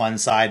more of the fun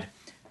side.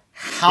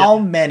 How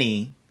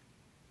many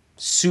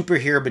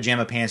superhero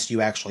pajama pants do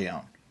you actually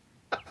own?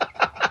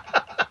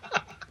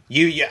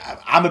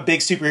 I'm a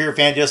big superhero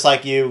fan, just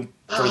like you.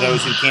 For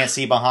those who can't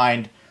see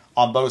behind,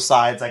 on both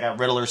sides, I got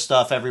Riddler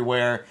stuff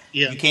everywhere.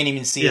 Yeah. You can't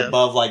even see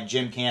above like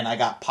Jim can. I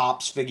got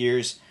Pops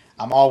figures.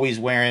 I'm always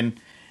wearing.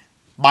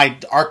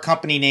 Our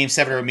company name,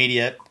 7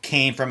 Media,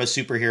 came from a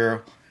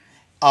superhero.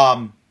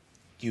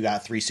 You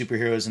got 3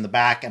 superheroes in the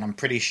back, and I'm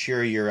pretty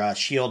sure your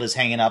shield is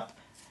hanging up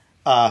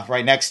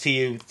right next to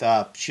you,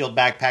 the shield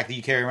backpack that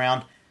you carry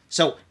around.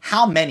 So,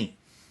 how many?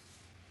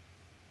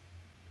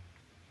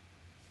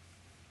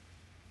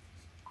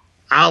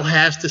 I'll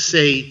have to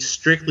say,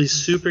 strictly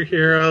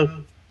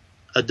superhero,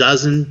 a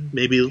dozen,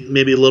 maybe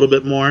a little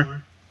bit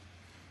more.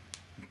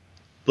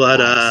 But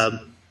Nice.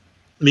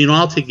 I mean,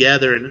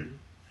 altogether, and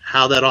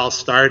how that all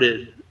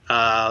started,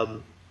 I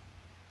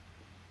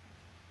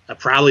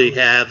probably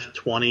have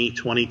 20,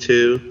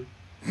 22.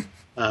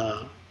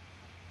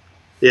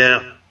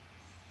 Yeah.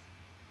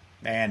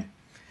 Man.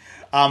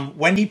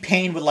 Wendy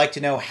Payne would like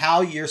to know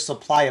how your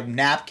supply of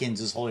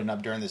napkins is holding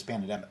up during this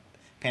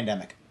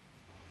pandemic.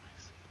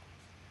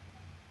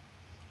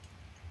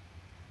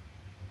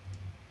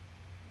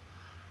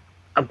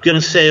 I'm going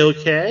to say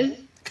okay.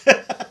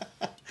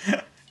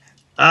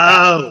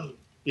 Oh,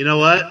 you know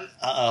what?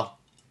 Uh-oh.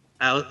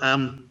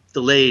 I'm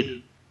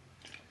delayed.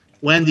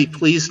 Wendy,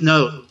 please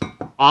note,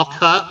 all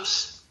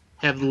cups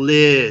have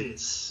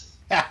lids.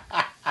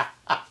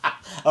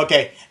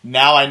 Okay,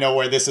 now I know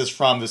where this is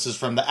from. This is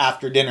from the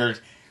after dinner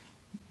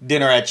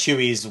at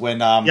Chewy's when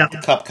Yep. the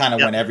cup kind of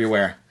Yep. went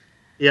everywhere.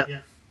 Yeah.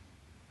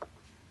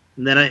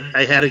 And then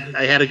I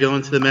had to go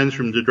into the men's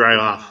room to dry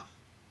off.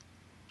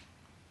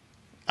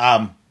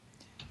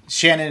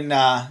 Shannon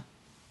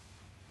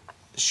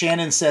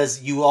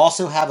says you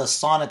also have a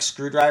sonic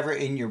screwdriver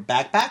in your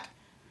backpack.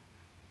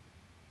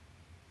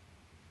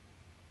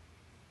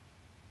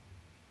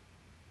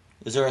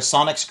 Is there a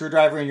sonic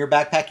screwdriver in your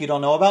backpack you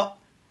don't know about?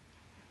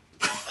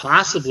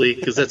 Possibly,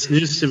 because that's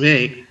news to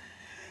me.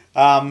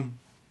 Don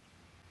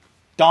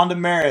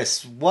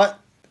Damaris, what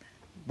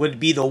would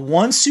be the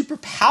one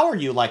superpower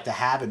you like to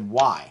have and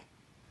why?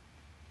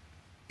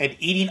 And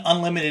eating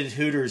unlimited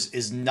Hooters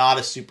is not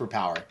a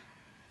superpower.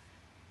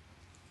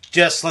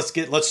 Just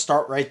let's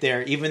start right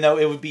there. Even though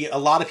it would be a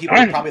lot of people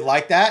would probably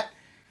like that.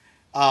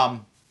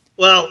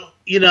 Well,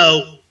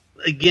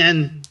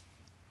 again,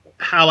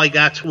 how I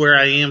got to where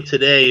I am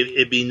today,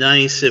 it'd be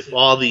nice if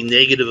all the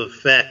negative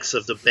effects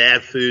of the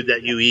bad food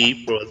that you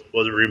eat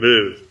was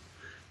removed.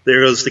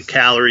 There goes the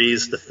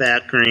calories, the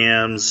fat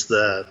grams,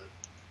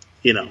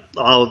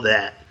 all of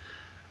that.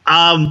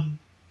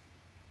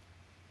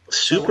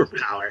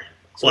 Superpower.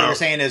 So what you're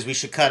saying is we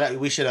should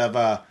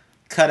have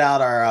cut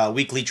out our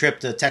weekly trip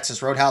to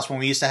Texas Roadhouse when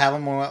we used to have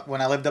them when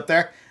I lived up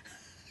there.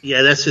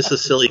 Yeah, that's just a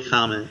silly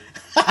comment.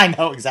 I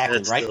know exactly,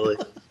 That's right? silly.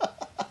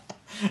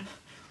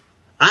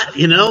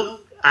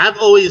 I've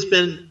always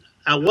been.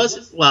 Of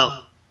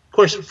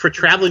course, for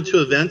traveling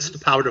to events, the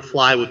power to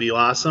fly would be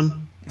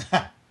awesome.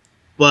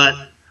 But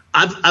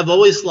I've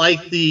always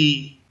liked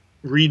the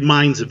read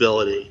minds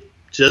ability,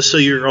 just so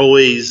you're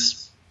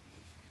always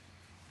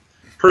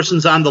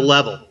person's on the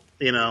level.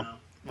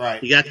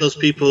 Right. You got those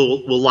people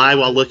who will lie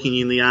while looking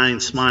you in the eye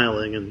and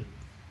smiling, and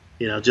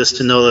just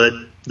to know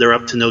that they're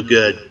up to no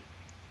good,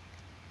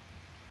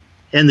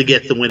 and to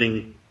get the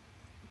winning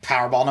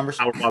Powerball numbers.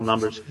 Powerball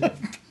numbers.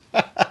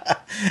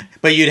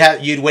 But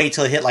you'd wait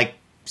till it hit like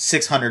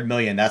 600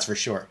 million. That's for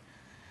sure.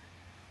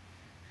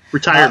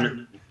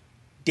 Retirement.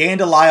 Dan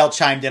Delisle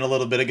chimed in a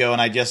little bit ago,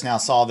 and I just now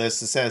saw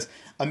this. It says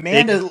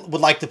Amanda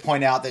would like to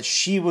point out that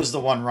she was the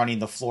one running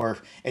the floor,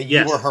 and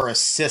you were her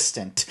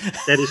assistant.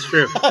 That is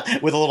true.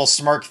 With a little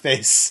smirk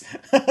face.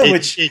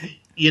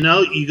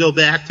 You go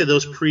back to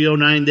those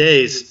pre-09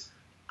 days.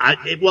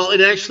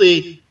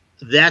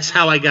 That's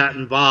how I got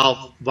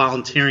involved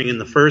volunteering in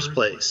the first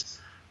place.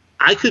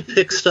 I could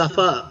pick stuff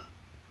up.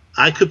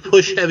 I could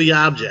push heavy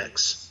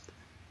objects.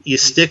 You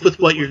stick with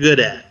what you're good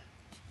at.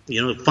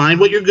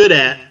 Find what you're good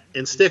at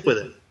and stick with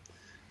it.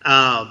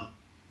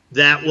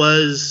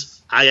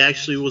 I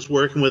actually was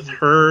working with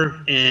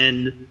her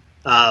and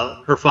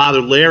her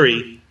father,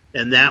 Larry,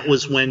 and that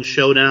was when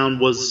Showdown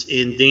was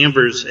in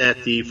Danvers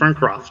at the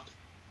Ferncroft.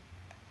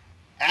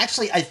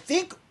 Actually, I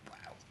think,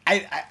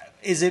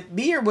 is it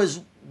me or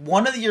was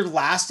one of your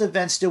last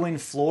events doing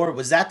floor?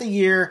 Was that the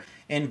year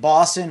in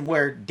Boston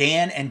where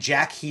Dan and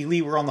Jack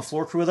Healy were on the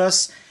floor crew with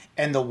us,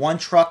 and the one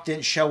truck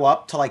didn't show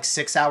up till like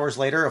 6 hours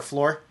later of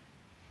floor?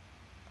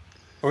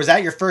 Or was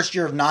that your first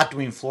year of not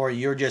doing floor?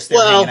 You were just there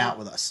hanging out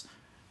with us.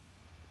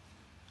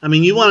 I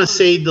mean, you want to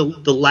say the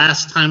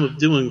last time of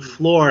doing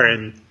floor,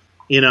 and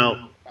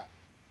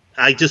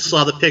I just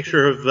saw the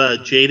picture of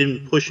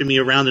Jaden pushing me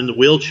around in the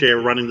wheelchair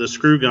running the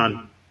screw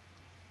gun.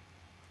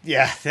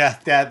 Yeah.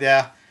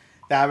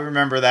 I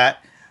remember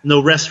that.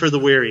 No rest for the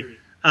weary.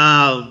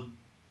 I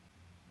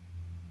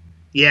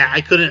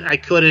couldn't,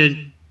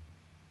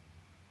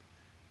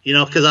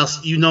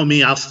 because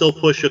me, I'll still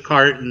push a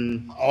cart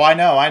and. Oh, I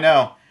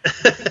know.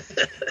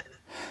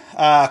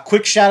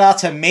 Quick shout out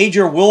to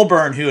Major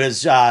Wilburn, who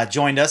has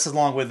joined us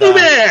along with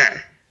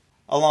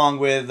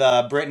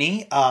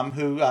Brittany,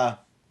 who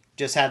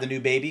just had the new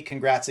baby.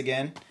 Congrats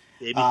again.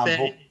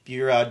 Hope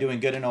you're doing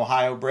good in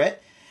Ohio,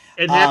 Britt.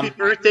 And happy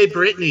birthday,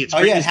 Brittany.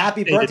 And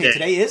happy birthday.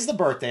 Today is the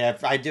birthday.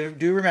 I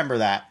do remember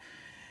that.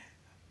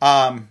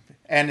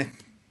 And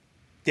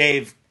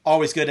Dave,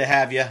 always good to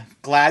have you.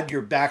 Glad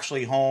you're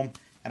actually home,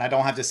 and I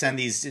don't have to send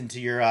these into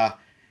your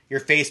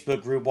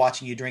Facebook group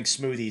watching you drink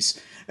smoothies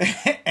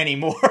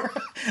anymore.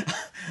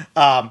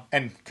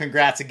 And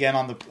congrats again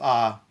on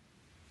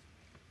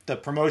the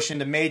promotion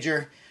to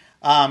major.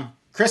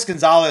 Chris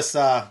Gonzalez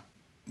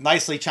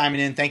nicely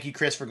chiming in. Thank you,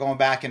 Chris, for going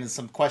back into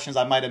some questions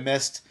I might have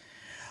missed.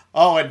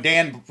 Oh, and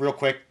Dan, real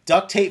quick,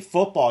 duct tape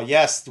football.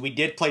 Yes, we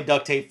did play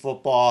duct tape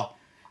football.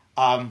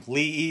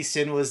 Lee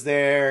Easton was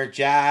there.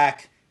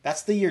 Jack.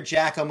 That's the year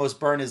Jack almost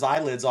burned his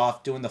eyelids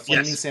off doing the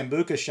flaming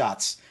Sambuca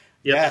shots.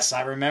 Yep. Yes,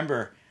 I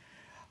remember.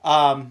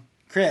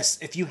 Chris,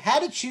 if you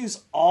had to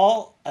choose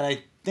all, and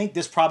I think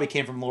this probably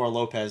came from Laura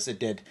Lopez, it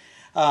did,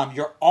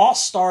 your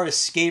all-star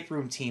escape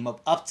room team of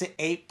up to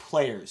 8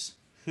 players,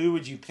 who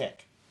would you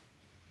pick?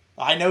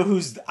 I know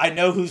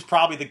who's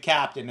probably the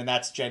captain, and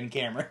that's Jen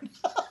Cameron,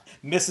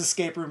 Miss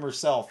Escape Room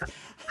herself.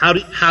 How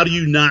do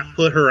you not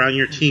put her on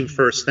your team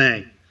first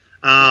thing?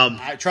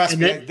 Trust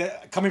me,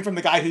 coming from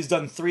the guy who's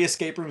done 3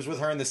 escape rooms with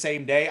her in the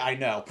same day, I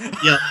know.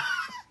 Yeah,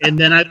 and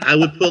then I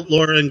would put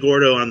Laura and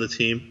Gordo on the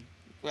team.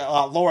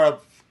 Well, Laura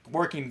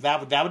working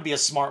that would be a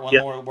smart one.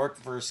 Yep. Laura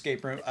working for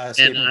escape room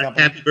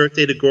company. Happy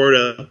birthday to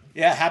Gordo.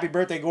 Yeah, happy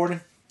birthday,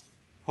 Gordon.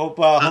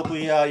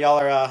 Hopefully y'all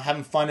are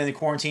having fun in the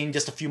quarantine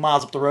just a few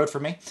miles up the road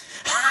from me.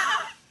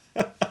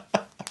 Well,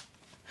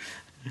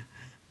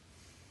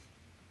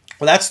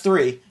 that's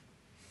 3.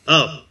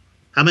 Oh,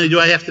 how many do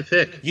I have to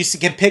pick? You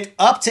can pick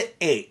up to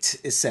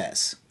 8. It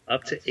says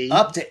up to 8.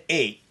 Up to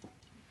 8.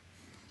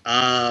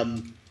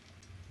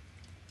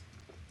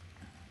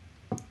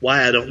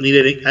 Why I don't need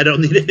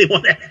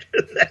anyone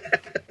after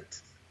that.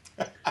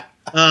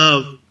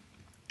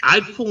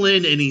 I'd pull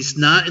in, and he's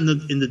not in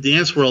the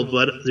dance world,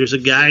 but there's a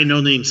guy I know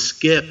named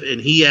Skip,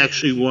 and he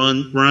actually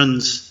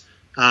runs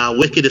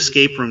Wicked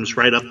Escape Rooms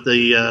right up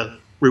the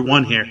Route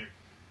 1 here.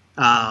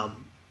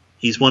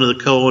 He's one of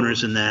the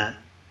co-owners in that.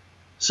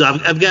 So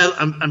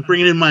I'm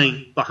bringing in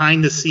my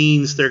behind the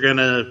scenes. They're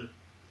gonna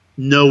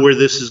know where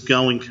this is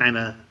going, kind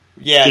of.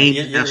 Yeah,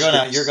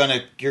 you're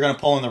gonna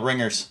pull in the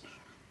ringers.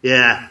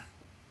 Yeah,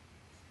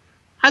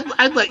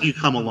 I'd let you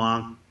come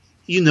along.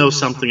 You know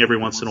something every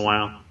once in a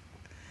while.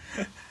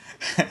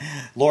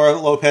 Laura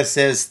Lopez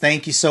says,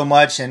 thank you so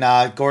much. And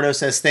Gordo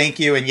says, thank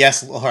you. And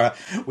yes, Laura,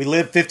 we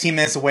live 15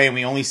 minutes away and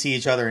we only see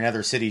each other in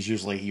other cities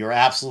usually. You're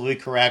absolutely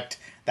correct.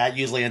 That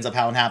usually ends up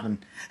how it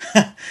happened.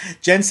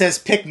 Jen says,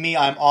 pick me.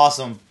 I'm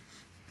awesome.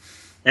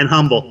 And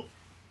humble.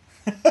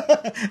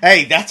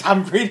 Hey,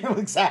 I'm reading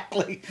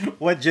exactly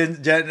what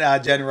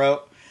Jen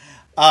wrote.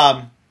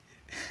 And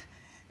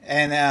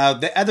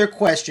the other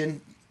question,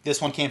 this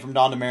one came from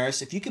Don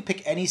Damaris. If you could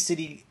pick any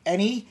city,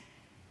 any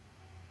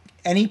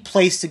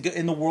place to go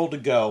in the world to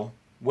go,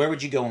 where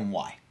would you go and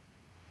why?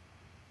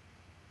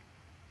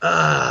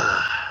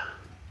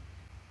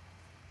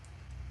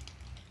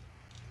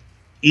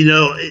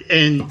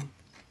 And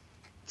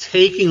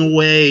taking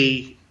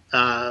away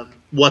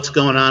what's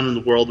going on in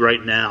the world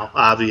right now,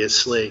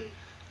 obviously,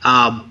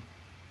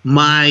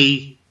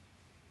 my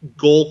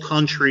goal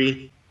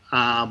country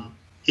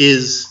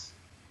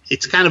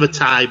it's kind of a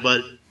tie,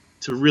 but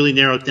to really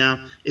narrow it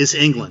down is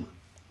England.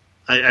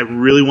 I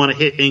really want to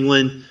hit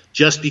England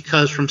just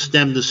because from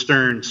stem to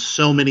stern,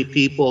 so many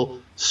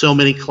people, so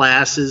many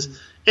classes.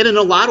 And in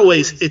a lot of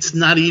ways, it's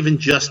not even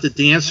just the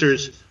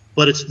dancers,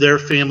 but it's their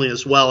family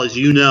as well. As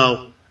you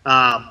know,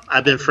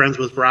 I've been friends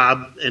with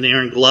Rob and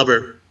Aaron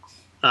Glover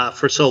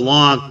for so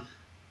long.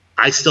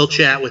 I still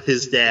chat with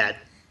his dad.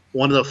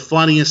 One of the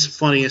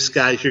funniest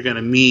guys you're going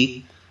to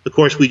meet. Of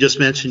course, we just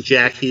mentioned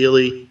Jack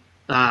Healy.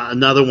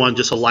 Another one,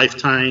 just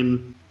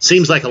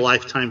seems like a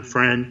lifetime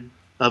friend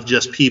of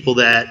just people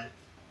that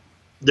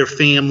their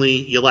family,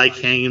 you like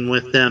hanging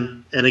with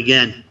them. And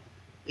again,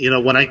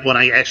 when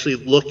I actually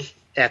look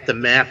at the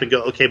map and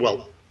go, okay,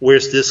 well,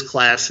 where's this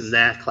class and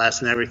that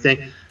class and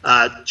everything?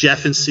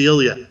 Jeff and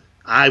Celia,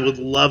 I would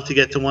love to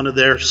get to one of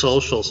their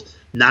socials,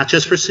 not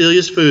just for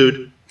Celia's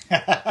food,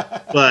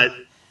 but,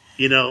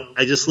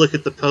 I just look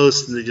at the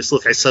posts and they just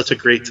look like such a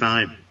great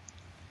time.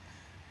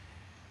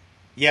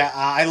 Yeah,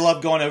 I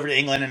love going over to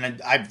England,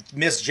 and I've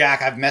missed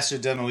Jack. I've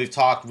messaged him, and we've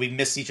talked. We've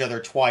missed each other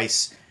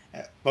twice,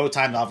 both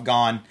times I've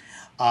gone.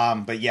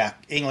 But yeah,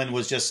 England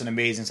was just an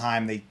amazing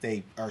time.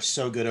 They are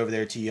so good over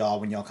there to y'all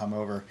when y'all come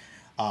over.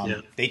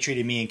 They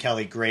treated me and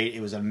Kelly great.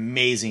 It was an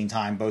amazing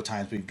time both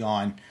times we've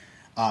gone.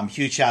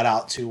 Huge shout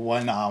out to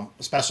one,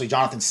 especially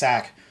Jonathan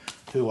Sack,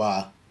 who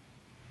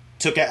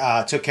took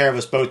care of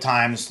us both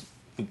times.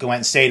 We went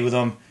and stayed with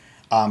him,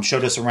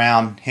 showed us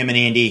around. Him and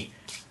Andy,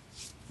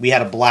 we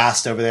had a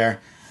blast over there.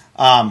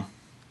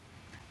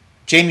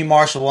 Jamie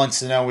Marshall wants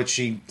to know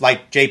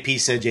like JP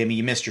said, Jamie,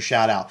 you missed your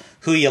shout out.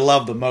 Who you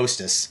love the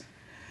mostest?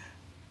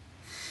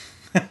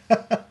 I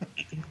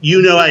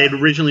had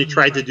originally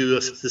tried to do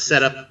the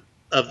setup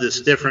of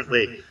this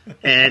differently,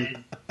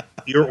 and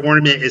your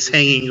ornament is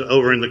hanging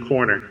over in the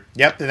corner.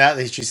 Yep,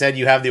 and she said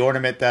you have the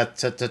ornament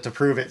to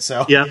prove it.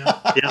 So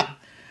yeah.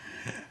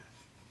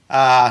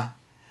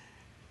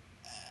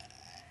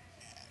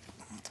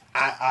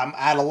 I'm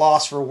at a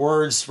loss for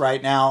words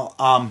right now.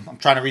 I'm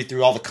trying to read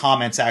through all the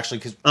comments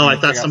actually. I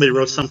thought somebody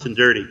wrote something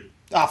dirty.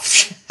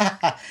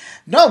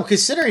 No,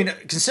 considering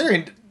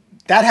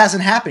that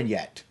hasn't happened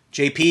yet.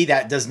 JP,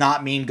 that does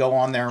not mean go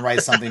on there and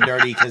write something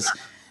dirty, because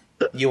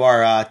you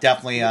are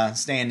definitely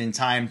staying in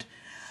timed.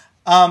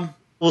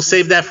 We'll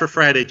save that for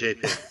Friday,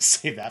 JP.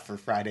 Save that for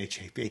Friday,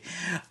 JP.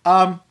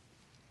 I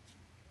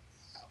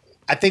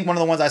think one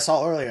of the ones I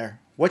saw earlier.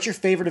 What's your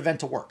favorite event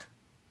to work?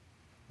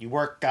 You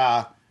work.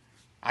 I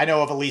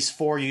know of at least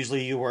 4.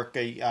 Usually, you work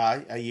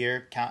a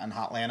year, counting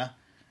Hotlanta.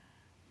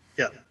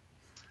 Yeah.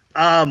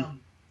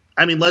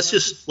 I mean, let's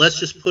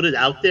just put it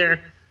out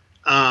there.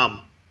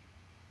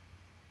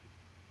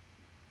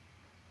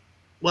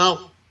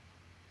 Well,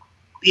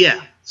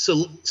 yeah.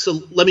 So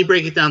let me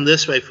break it down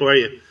this way for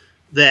you.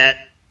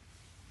 That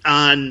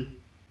on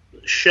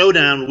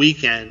Showdown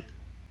weekend,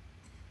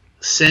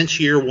 since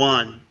year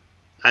 1,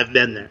 I've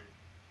been there.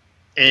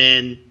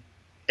 And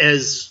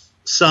as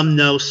some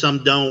know,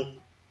 some don't,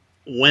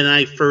 when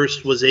I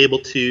first was able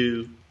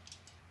to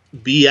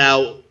be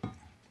out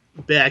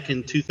back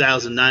in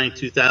 2009,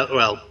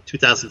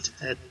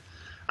 2010,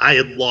 I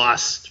had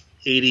lost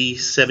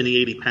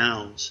 80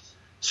 pounds.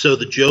 So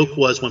the joke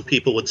was, when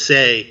people would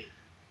say,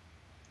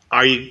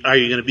 are you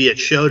going to be at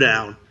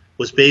Showdown,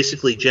 was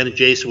basically Jen and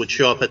Jason would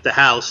show up at the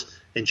house,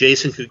 and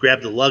Jason could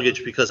grab the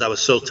luggage because I was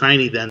so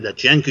tiny then that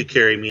Jen could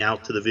carry me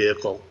out to the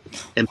vehicle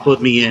and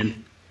put me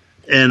in,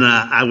 and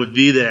I would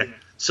be there.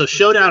 So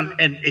Showdown,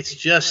 and it's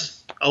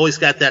just always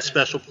got that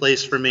special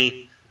place for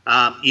me.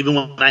 Even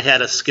when I had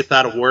to skip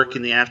out of work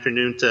in the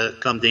afternoon to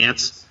come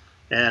dance,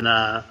 and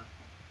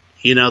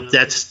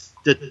that's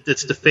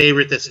the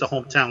favorite. That's the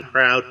hometown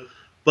crowd.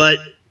 But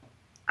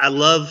I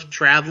love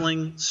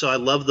traveling, so I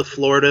love the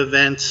Florida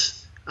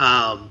events.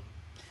 I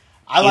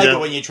like it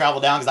when you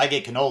travel down, because I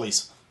get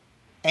cannolis.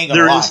 Ain't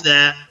gonna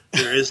lie.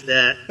 There is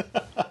that.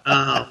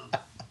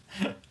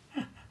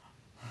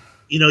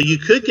 You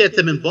could get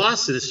them in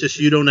Boston. It's just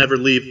you don't ever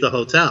leave the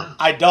hotel.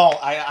 I don't.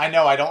 I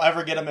know. I don't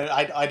ever get them.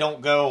 I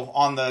don't go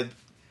on the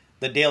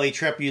daily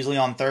trip, usually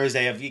on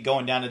Thursday, of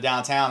going down to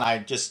downtown. I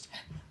just,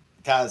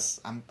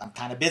 because I'm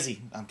kind of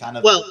busy. I'm kind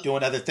of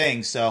doing other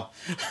things. So,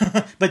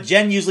 but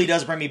Jen usually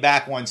does bring me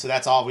back one, so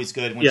that's always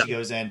good when she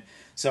goes in.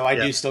 So I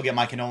do still get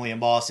my cannoli in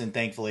Boston,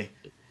 thankfully.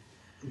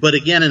 But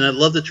again, and I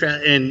love the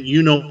and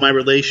my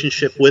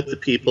relationship with the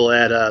people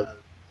at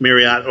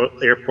Marriott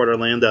Airport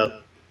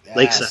Orlando,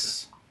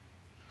 Lakeside.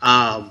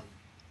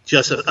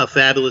 Just a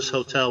fabulous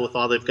hotel with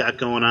all they've got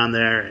going on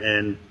there,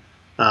 and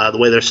the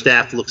way their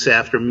staff looks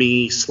after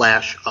me /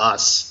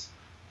 us.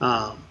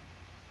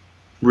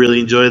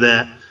 Really enjoy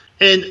that.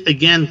 And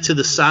again, to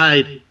the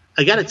side,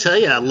 I got to tell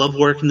you, I love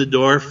working the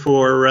door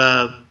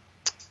for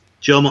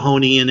Joe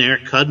Mahoney and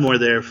Eric Cudmore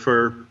there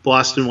for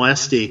Boston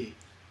Westie.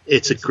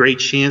 It's a great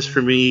chance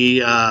for me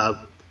to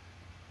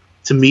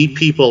meet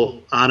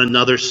people on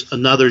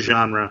another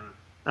genre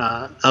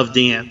of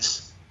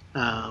dance.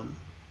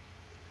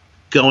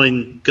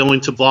 Going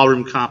to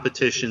ballroom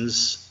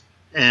competitions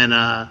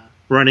and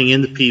running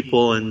into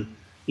people, and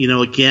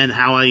again,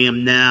 how I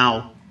am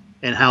now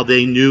and how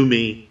they knew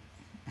me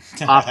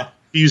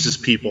confuses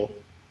people.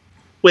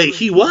 Wait,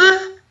 he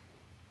what?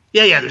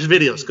 Yeah, there's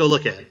videos. Go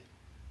look at it.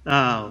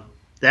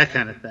 That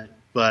kind of thing.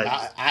 But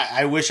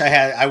I wish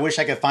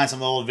I could find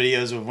some old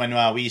videos of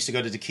when we used to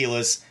go to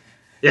Tequila's,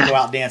 go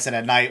out dancing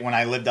at night when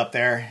I lived up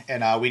there,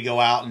 and we'd go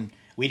out and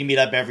we'd meet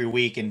up every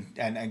week and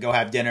go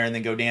have dinner and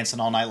then go dancing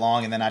all night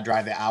long, and then I'd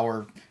drive the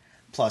hour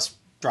plus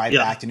drive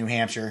back to New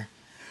Hampshire.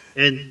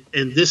 And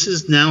this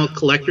is now a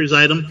collector's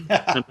item.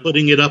 I'm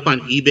putting it up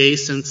on eBay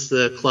since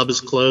the club is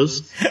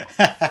closed.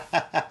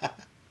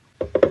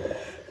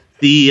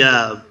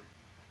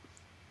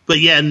 But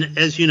yeah, and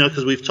as you know,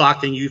 because we've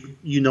talked, and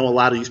you know a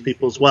lot of these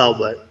people as well,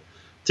 but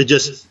to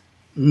just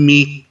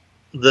meet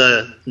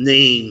the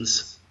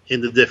names in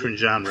the different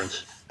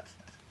genres.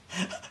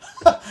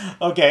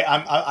 Okay,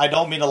 I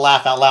don't mean to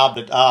laugh out loud,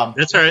 but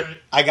that's all right.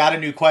 I got a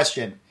new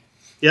question.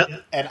 Yep.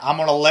 And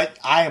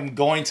I am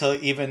going to,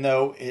 even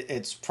though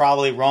it's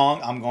probably wrong,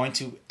 I'm going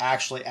to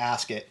actually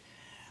ask it.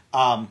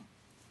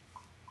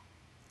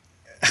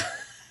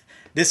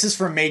 This is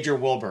from Major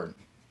Wilburn.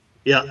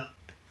 Yeah.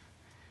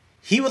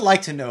 He would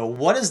like to know,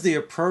 what is the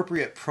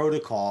appropriate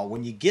protocol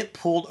when you get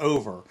pulled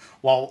over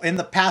while in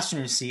the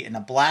passenger seat and a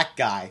black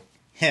guy,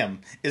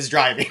 him, is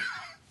driving?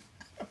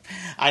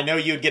 I know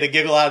you would get a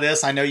giggle out of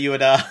this. I know you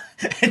would.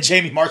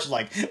 Jamie Marshall's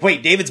like,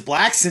 wait, David's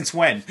black? Since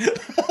when?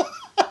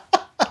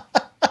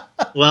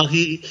 Well,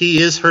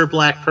 he is her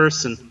black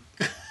person.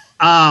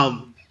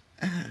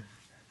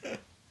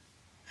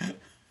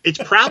 It's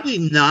probably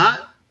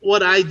not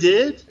what I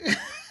did.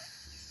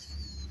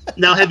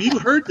 Now, have you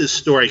heard this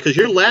story? Because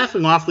you're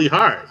laughing awfully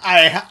hard.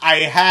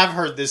 I have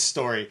heard this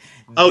story.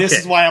 Okay. This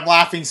is why I'm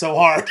laughing so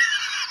hard.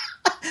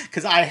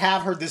 Because I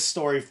have heard this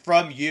story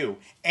from you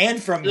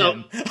and from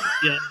him.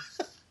 Yeah.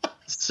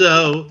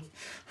 So,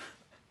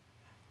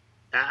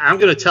 I'm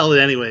going to tell it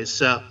anyway.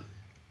 So,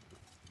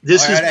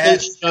 this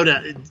is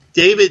Showdown.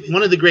 David,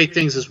 one of the great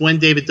things is when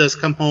David does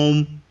come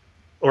home,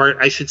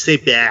 or I should say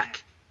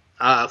back,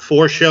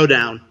 for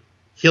Showdown,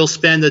 he'll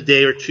spend a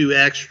day or two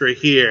extra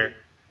here.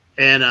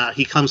 And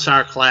he comes to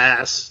our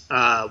class.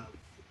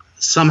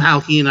 Somehow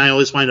he and I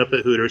always wind up at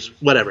Hooters,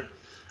 whatever.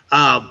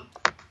 But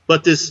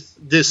But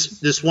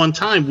this one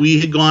time, we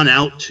had gone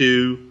out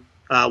to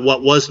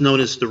what was known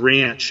as the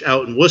ranch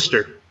out in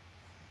Worcester,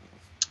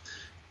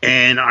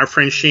 and our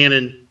friend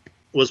Shannon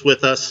was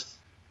with us.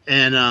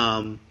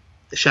 And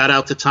shout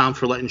out to Tom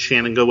for letting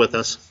Shannon go with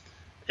us.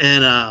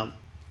 And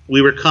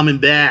we were coming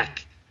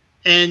back,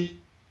 and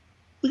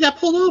we got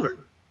pulled over.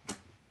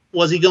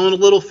 Was he going a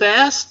little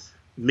fast?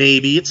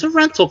 Maybe. It's a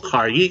rental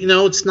car. You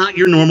know, it's not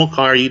your normal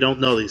car. You don't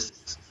know these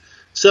things.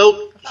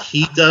 So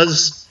he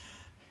does,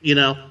 you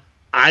know,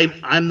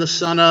 I'm the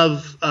son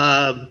of,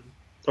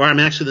 or I'm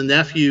actually the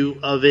nephew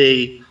of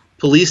a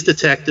police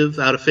detective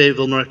out of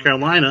Fayetteville, North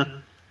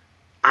Carolina.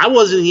 I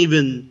wasn't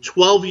even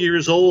 12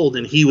 years old,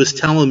 and he was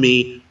telling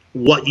me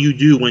what you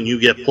do when you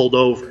get pulled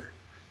over.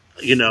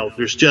 You know,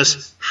 there's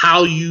just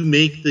how you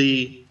make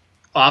the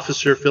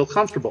officer feel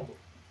comfortable.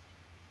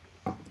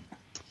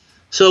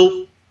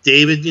 So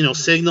David, you know,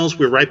 signals.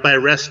 We're right by a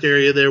rest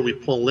area there. We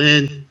pull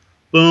in.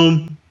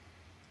 Boom.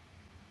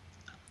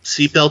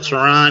 Seatbelts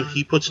are on.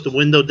 He puts the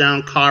window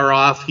down, car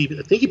off. I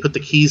think he put the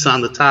keys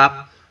on the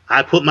top.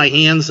 I put my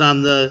hands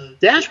on the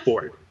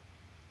dashboard.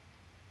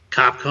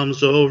 Cop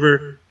comes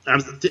over.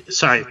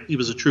 Sorry, he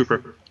was a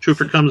trooper.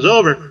 Trooper comes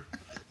over.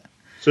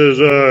 Says,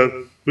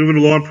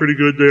 moving along pretty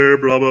good there,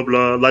 blah, blah,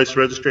 blah, license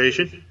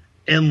registration.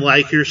 And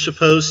like you're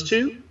supposed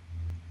to,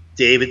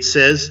 David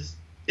says,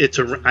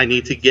 I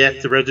need to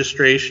get the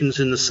registrations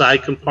in the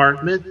side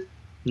compartment.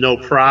 No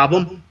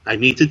problem. I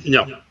need to,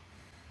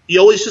 you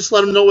always just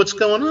let them know what's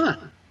going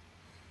on.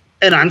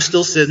 And I'm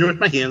still sitting there with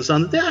my hands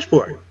on the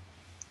dashboard.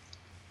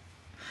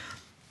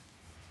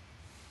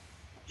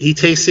 He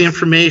takes the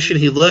information.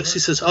 He looks. He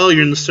says, "Oh,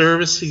 you're in the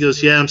service?" He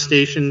goes, "Yeah, I'm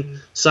stationed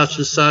such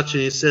and such."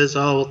 And he says,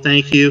 "Oh, well,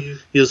 thank you."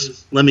 He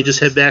goes, "Let me just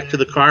head back to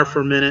the car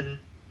for a minute."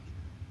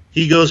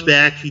 He goes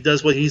back. He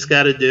does what he's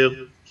got to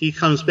do. He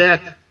comes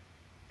back.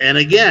 And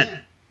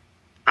again,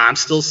 I'm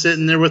still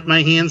sitting there with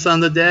my hands on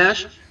the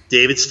dash.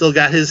 David still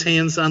got his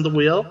hands on the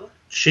wheel.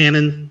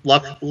 Shannon,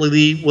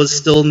 luckily, was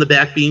still in the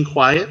back being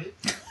quiet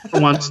for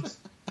once.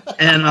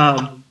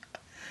 And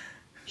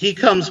he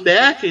comes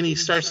back and he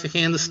starts to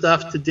hand the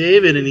stuff to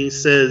David, and he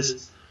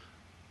says,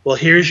 "Well,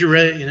 here's your,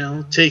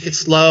 take it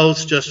slow.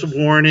 It's just a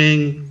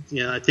warning.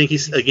 I think he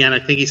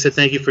said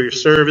thank you for your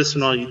service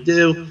and all you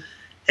do."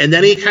 And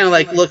then he kind of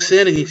like looks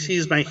in and he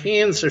sees my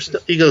hands are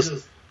still. He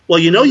goes, "Well,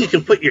 you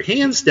can put your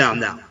hands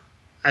down now."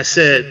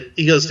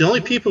 He goes, "The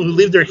only people who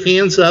leave their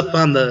hands up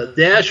on the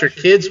dash are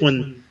kids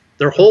when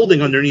they're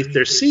holding underneath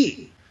their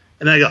seat."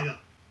 And I go,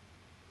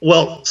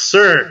 "Well,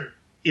 sir,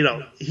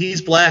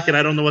 he's black and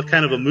I don't know what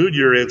kind of a mood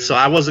you're in, so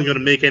I wasn't going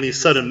to make any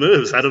sudden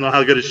moves. I don't know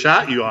how good a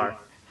shot you are."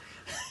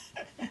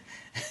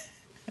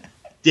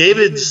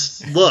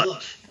 David's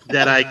look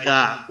that I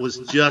got was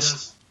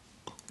just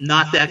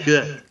not that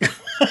good.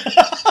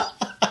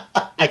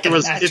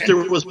 If there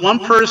was one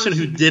person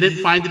who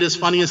didn't find it as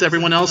funny as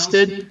everyone else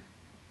did,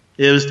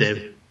 it was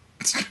David.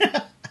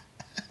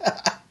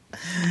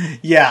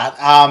 Yeah,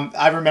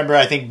 I remember,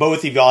 I think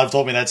both of y'all have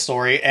told me that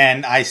story,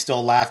 and I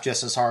still laugh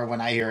just as hard when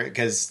I hear it,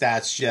 because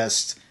that's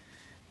just...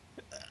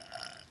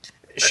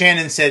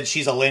 Shannon said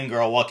she's a Lynn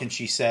girl, what can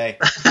she say?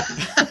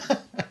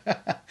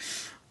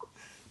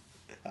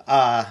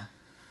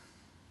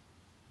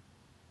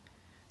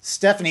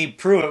 Stephanie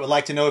Pruitt would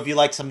like to know if you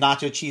like some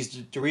nacho cheese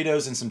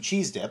Doritos and some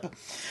cheese dip.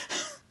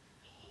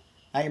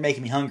 Now you're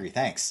making me hungry,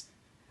 thanks.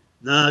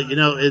 No,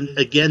 and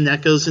again,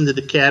 that goes into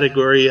the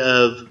category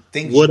of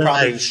things you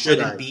probably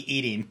shouldn't be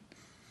eating.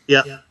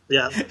 Yeah.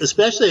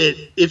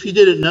 Especially if you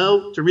didn't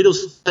know,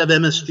 Doritos have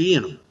MSG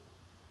in them.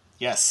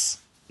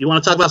 Yes. You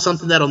want to talk about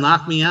something that'll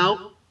knock me out?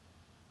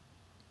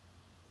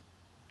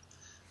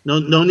 No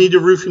need to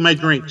roofie my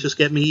drink. Just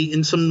get me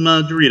eating some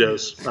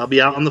Doritos. I'll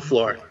be out on the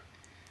floor.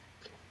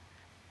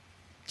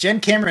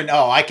 Jen Cameron.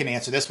 Oh, I can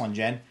answer this one,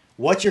 Jen.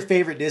 What's your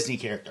favorite Disney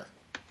character?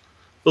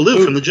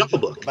 Baloo from the Jungle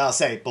Book. About to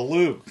say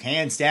Baloo,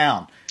 hands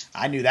down.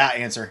 I knew that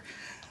answer.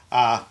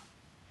 I'm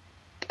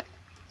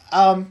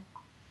going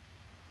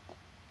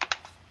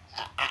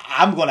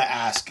to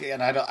ask,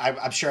 and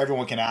I'm sure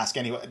everyone can ask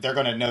anyway. They're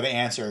going to know the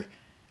answer.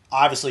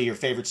 Obviously, your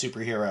favorite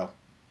superhero.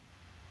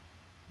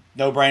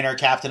 No brainer,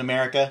 Captain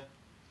America.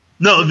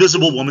 No,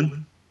 Invisible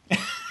Woman.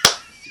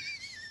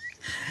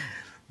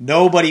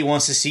 Nobody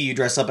wants to see you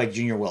dress up like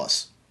Junior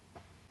Willis.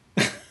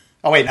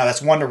 Oh wait, no,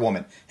 that's Wonder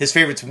Woman. His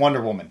favorite's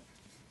Wonder Woman.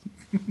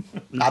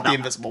 Not the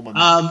Invisible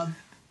Woman.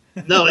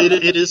 No,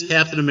 it is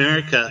Captain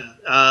America.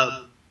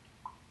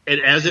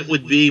 And as it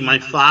would be, my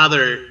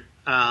father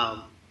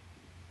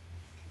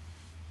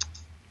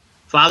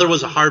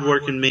was a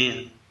hardworking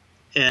man,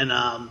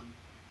 and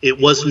it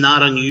was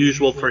not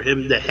unusual for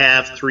him to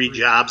have 3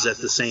 jobs at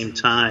the same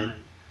time.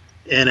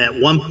 And at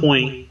one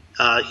point,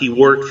 he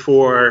worked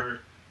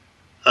for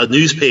a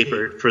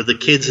newspaper. For the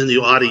kids in the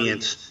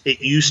audience,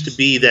 it used to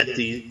be that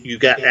you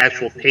got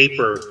actual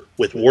paper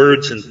with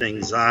words and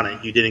things on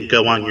it. You didn't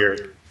go on your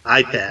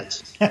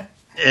iPads.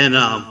 And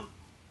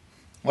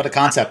what a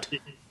concept!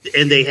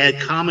 And they had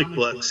comic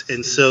books,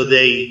 and so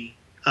the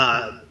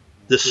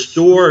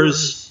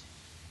stores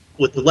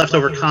with the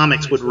leftover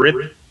comics would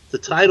rip the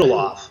title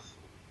off.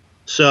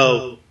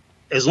 So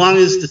as long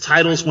as the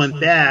titles went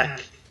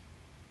back,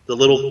 the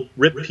little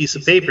ripped piece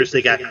of papers,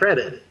 they got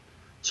credit.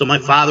 So my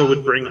father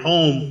would bring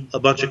home a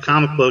bunch of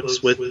comic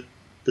books with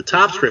the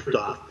tops ripped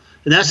off.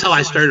 And that's how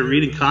I started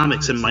reading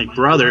comics. And my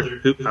brother,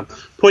 who I'm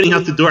pointing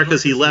out the door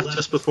because he left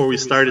just before we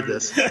started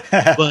this,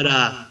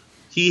 but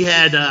he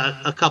had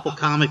a couple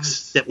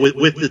comics that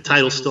with the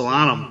title still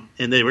on them,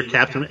 and they were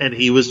Captain, and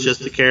he was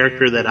just a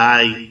character that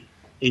I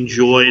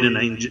enjoyed, and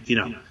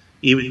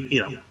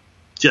even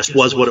just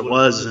was what it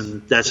was,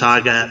 and that's how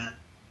I got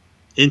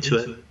into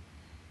it.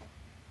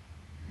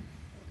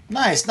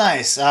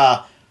 Nice.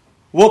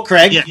 Will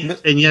Craig. Yeah,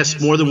 and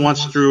yes, more than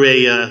once through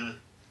a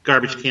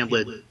garbage can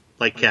lid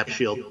like Cap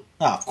Shield.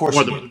 Oh, of course.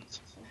 More than once.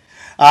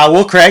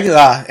 Will Craig,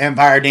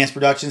 Empire Dance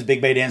Productions,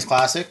 Big Bay Dance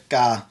Classic.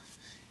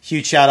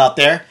 Huge shout out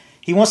there.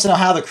 He wants to know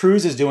how the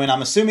cruise is doing.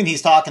 I'm assuming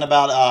he's talking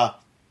about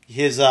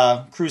his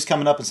cruise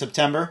coming up in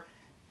September.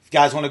 If you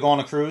guys want to go on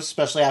a cruise,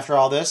 especially after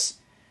all this,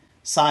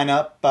 sign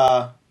up.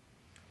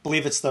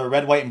 Believe it's the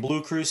Red, White, and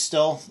Blue cruise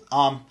still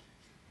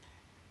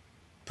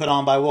put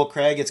on by Will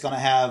Craig. It's going to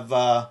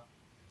have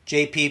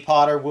J.P.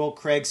 Potter, Will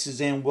Craig,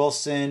 Suzanne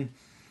Wilson,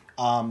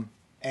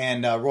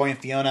 and Roy and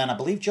Fiona, and I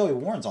believe Joey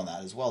Warren's on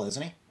that as well,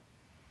 isn't he?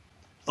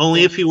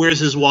 Only if he wears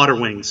his water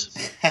wings.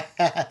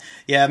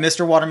 Yeah,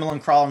 Mr. Watermelon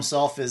Crawl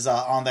himself is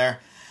on there.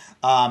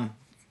 I'm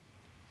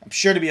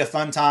sure to be a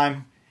fun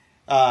time.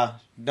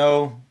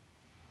 No,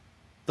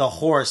 the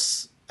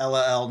horse,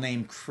 LOL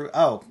named Cruise.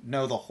 Oh,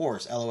 no, the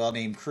horse, LOL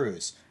named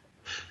Cruise.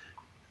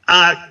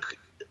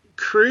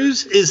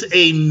 Cruise is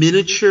a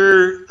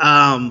miniature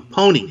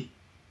pony.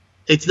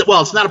 It's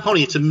not a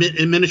pony. It's a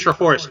miniature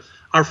horse.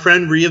 Our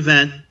friend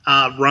Reevent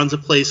runs a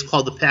place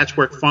called the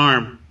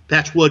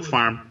Patchwood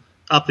Farm,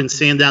 up in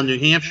Sandown, New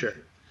Hampshire.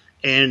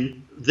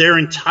 And their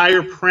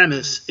entire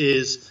premise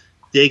is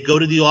they go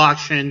to the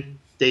auction,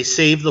 they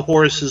save the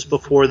horses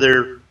before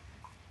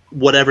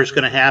whatever's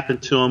going to happen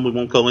to them. We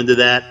won't go into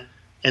that.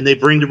 And they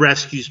bring the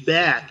rescues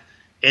back.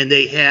 And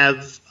they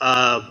have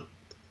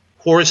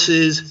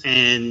horses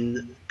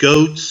and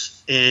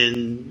goats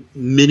and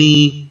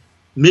mini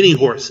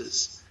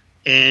horses.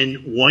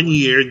 And one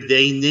year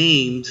they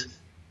named,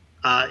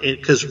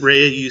 because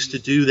Rhea used to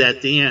do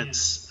that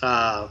dance,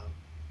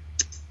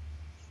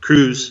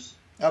 Cruise,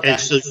 okay.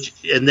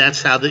 and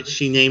that's how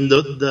she named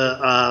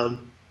the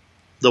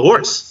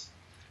horse.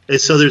 And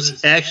so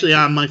there's actually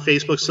on my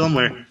Facebook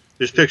somewhere,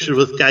 there's pictures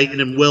with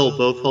Guyton and Will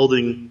both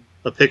holding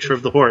a picture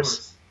of the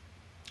horse.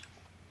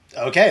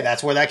 Okay,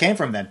 that's where that came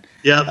from then.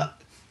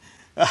 Yep.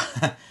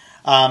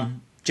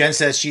 Jen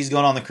says she's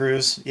going on the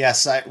cruise.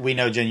 Yes, we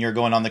know, Jen, you're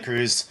going on the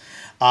cruise.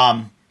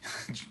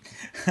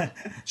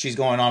 She's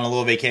going on a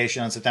little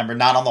vacation in September,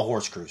 not on the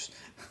horse cruise.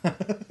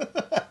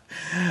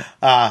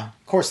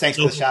 Of course, thanks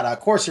for the shout out. Of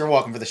course, you're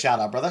welcome for the shout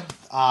out, brother.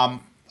 I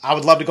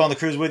would love to go on the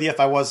cruise with you if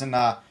I wasn't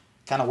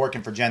kind of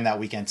working for Jen that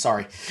weekend.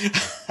 Sorry.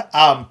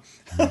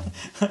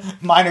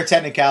 Minor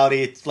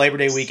technicality. It's Labor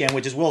Day weekend,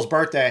 which is Will's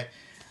birthday,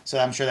 so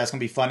I'm sure that's going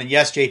to be fun. And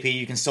yes, JP,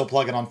 you can still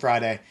plug it on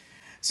Friday,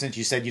 since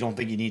you said you don't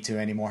think you need to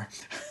anymore.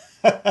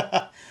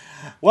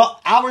 Well,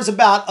 hour's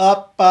about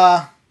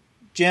up,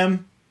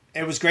 Jim.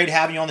 It was great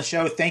having you on the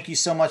show. Thank you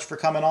so much for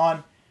coming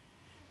on.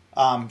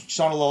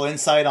 Showing a little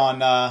insight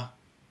on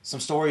some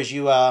stories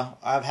you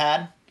have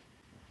had.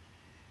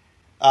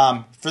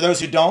 For those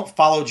who don't,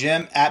 follow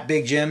Jim at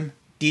Big Jim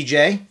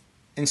DJ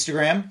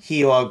Instagram.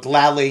 He will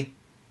gladly.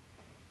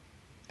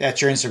 That's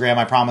your Instagram.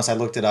 I promise. I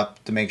looked it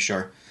up to make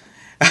sure.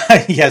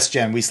 Yes,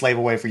 Jim. We slave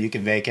away for you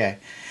can vacay.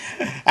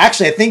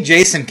 Actually, I think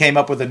Jason came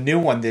up with a new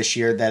one this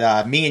year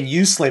that me and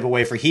you slave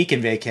away for he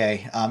can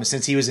vacay.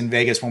 Since he was in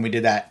Vegas when we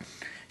did that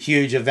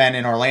huge event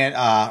in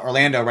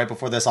Orlando right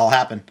before this all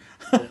happened.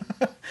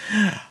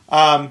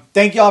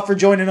 Thank y'all for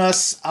joining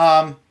us.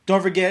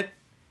 Don't forget,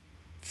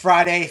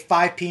 Friday,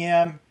 5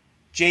 p.m.,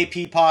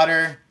 J.P.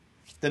 Potter,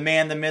 the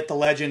man, the myth, the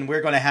legend.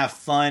 We're going to have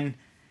fun.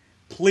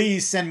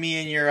 Please send me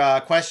in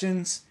your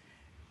questions.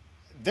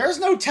 There's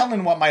no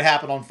telling what might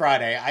happen on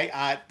Friday.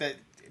 The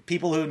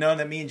people who know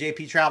that me and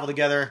JP travel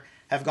together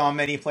have gone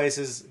many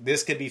places.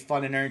 This could be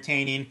fun and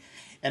entertaining.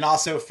 And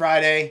also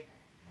Friday,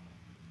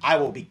 I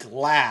will be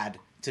glad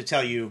to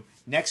tell you,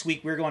 next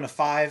week we're going to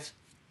five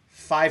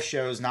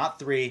shows, not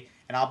 3,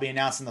 and I'll be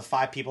announcing the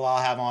 5 people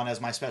I'll have on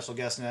as my special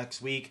guests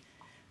next week.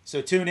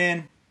 So tune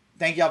in.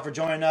 Thank y'all for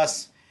joining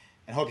us,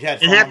 and hope you had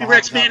fun. And happy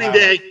Rex Manning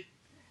Day.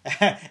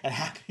 And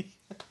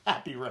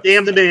happy Rex.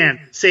 Damn the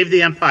man. Save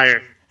the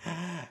Empire.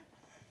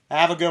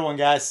 Have a good one,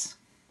 guys.